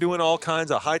underwater doing all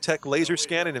kinds of high-tech laser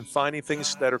scanning and finding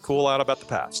things that are cool out about the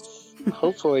past.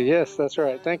 Hopefully, yes, that's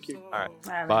right. Thank you. All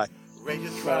right. Bye. Rate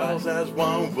your trials as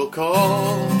one will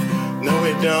call. No,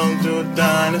 we don't do a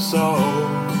dinosaur.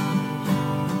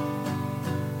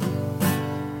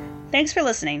 Thanks for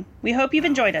listening. We hope you've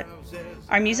enjoyed it.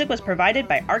 Our music was provided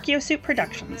by Archaeosoup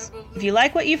Productions. If you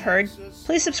like what you've heard,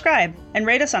 please subscribe and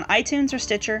rate us on iTunes or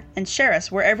Stitcher and share us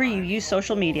wherever you use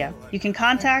social media. You can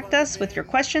contact us with your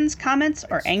questions, comments,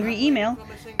 or angry email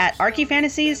at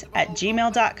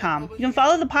archyfantasies@gmail.com. You can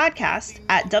follow the podcast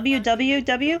at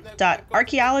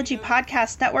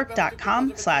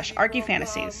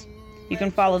www.archaeologypodcastnetwork.com/archyfantasies. You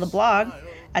can follow the blog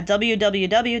at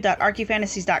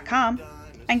www.archyfantasies.com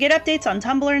and get updates on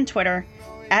Tumblr and Twitter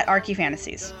at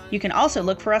archyfantasies. You can also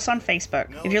look for us on Facebook.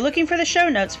 If you're looking for the show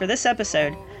notes for this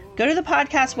episode, go to the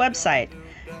podcast website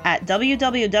at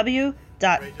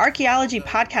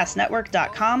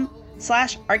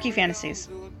www.archaeologypodcastnetwork.com/archyfantasies.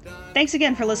 Thanks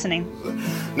again for listening.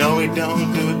 No, we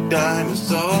don't do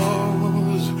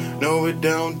dinosaurs. No, we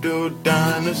don't do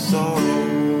dinosaurs.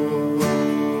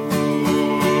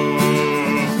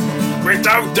 We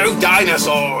don't do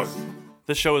dinosaurs.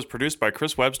 This show is produced by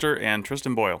Chris Webster and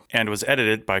Tristan Boyle, and was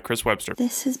edited by Chris Webster.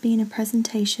 This has been a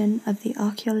presentation of the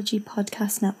Archaeology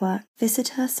Podcast Network.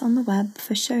 Visit us on the web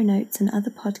for show notes and other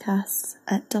podcasts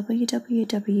at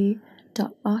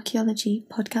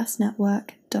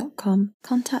www.archaeologypodcastnetwork.com.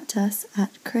 Contact us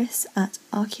at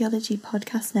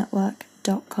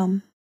chris@archaeologypodcastnetwork.com.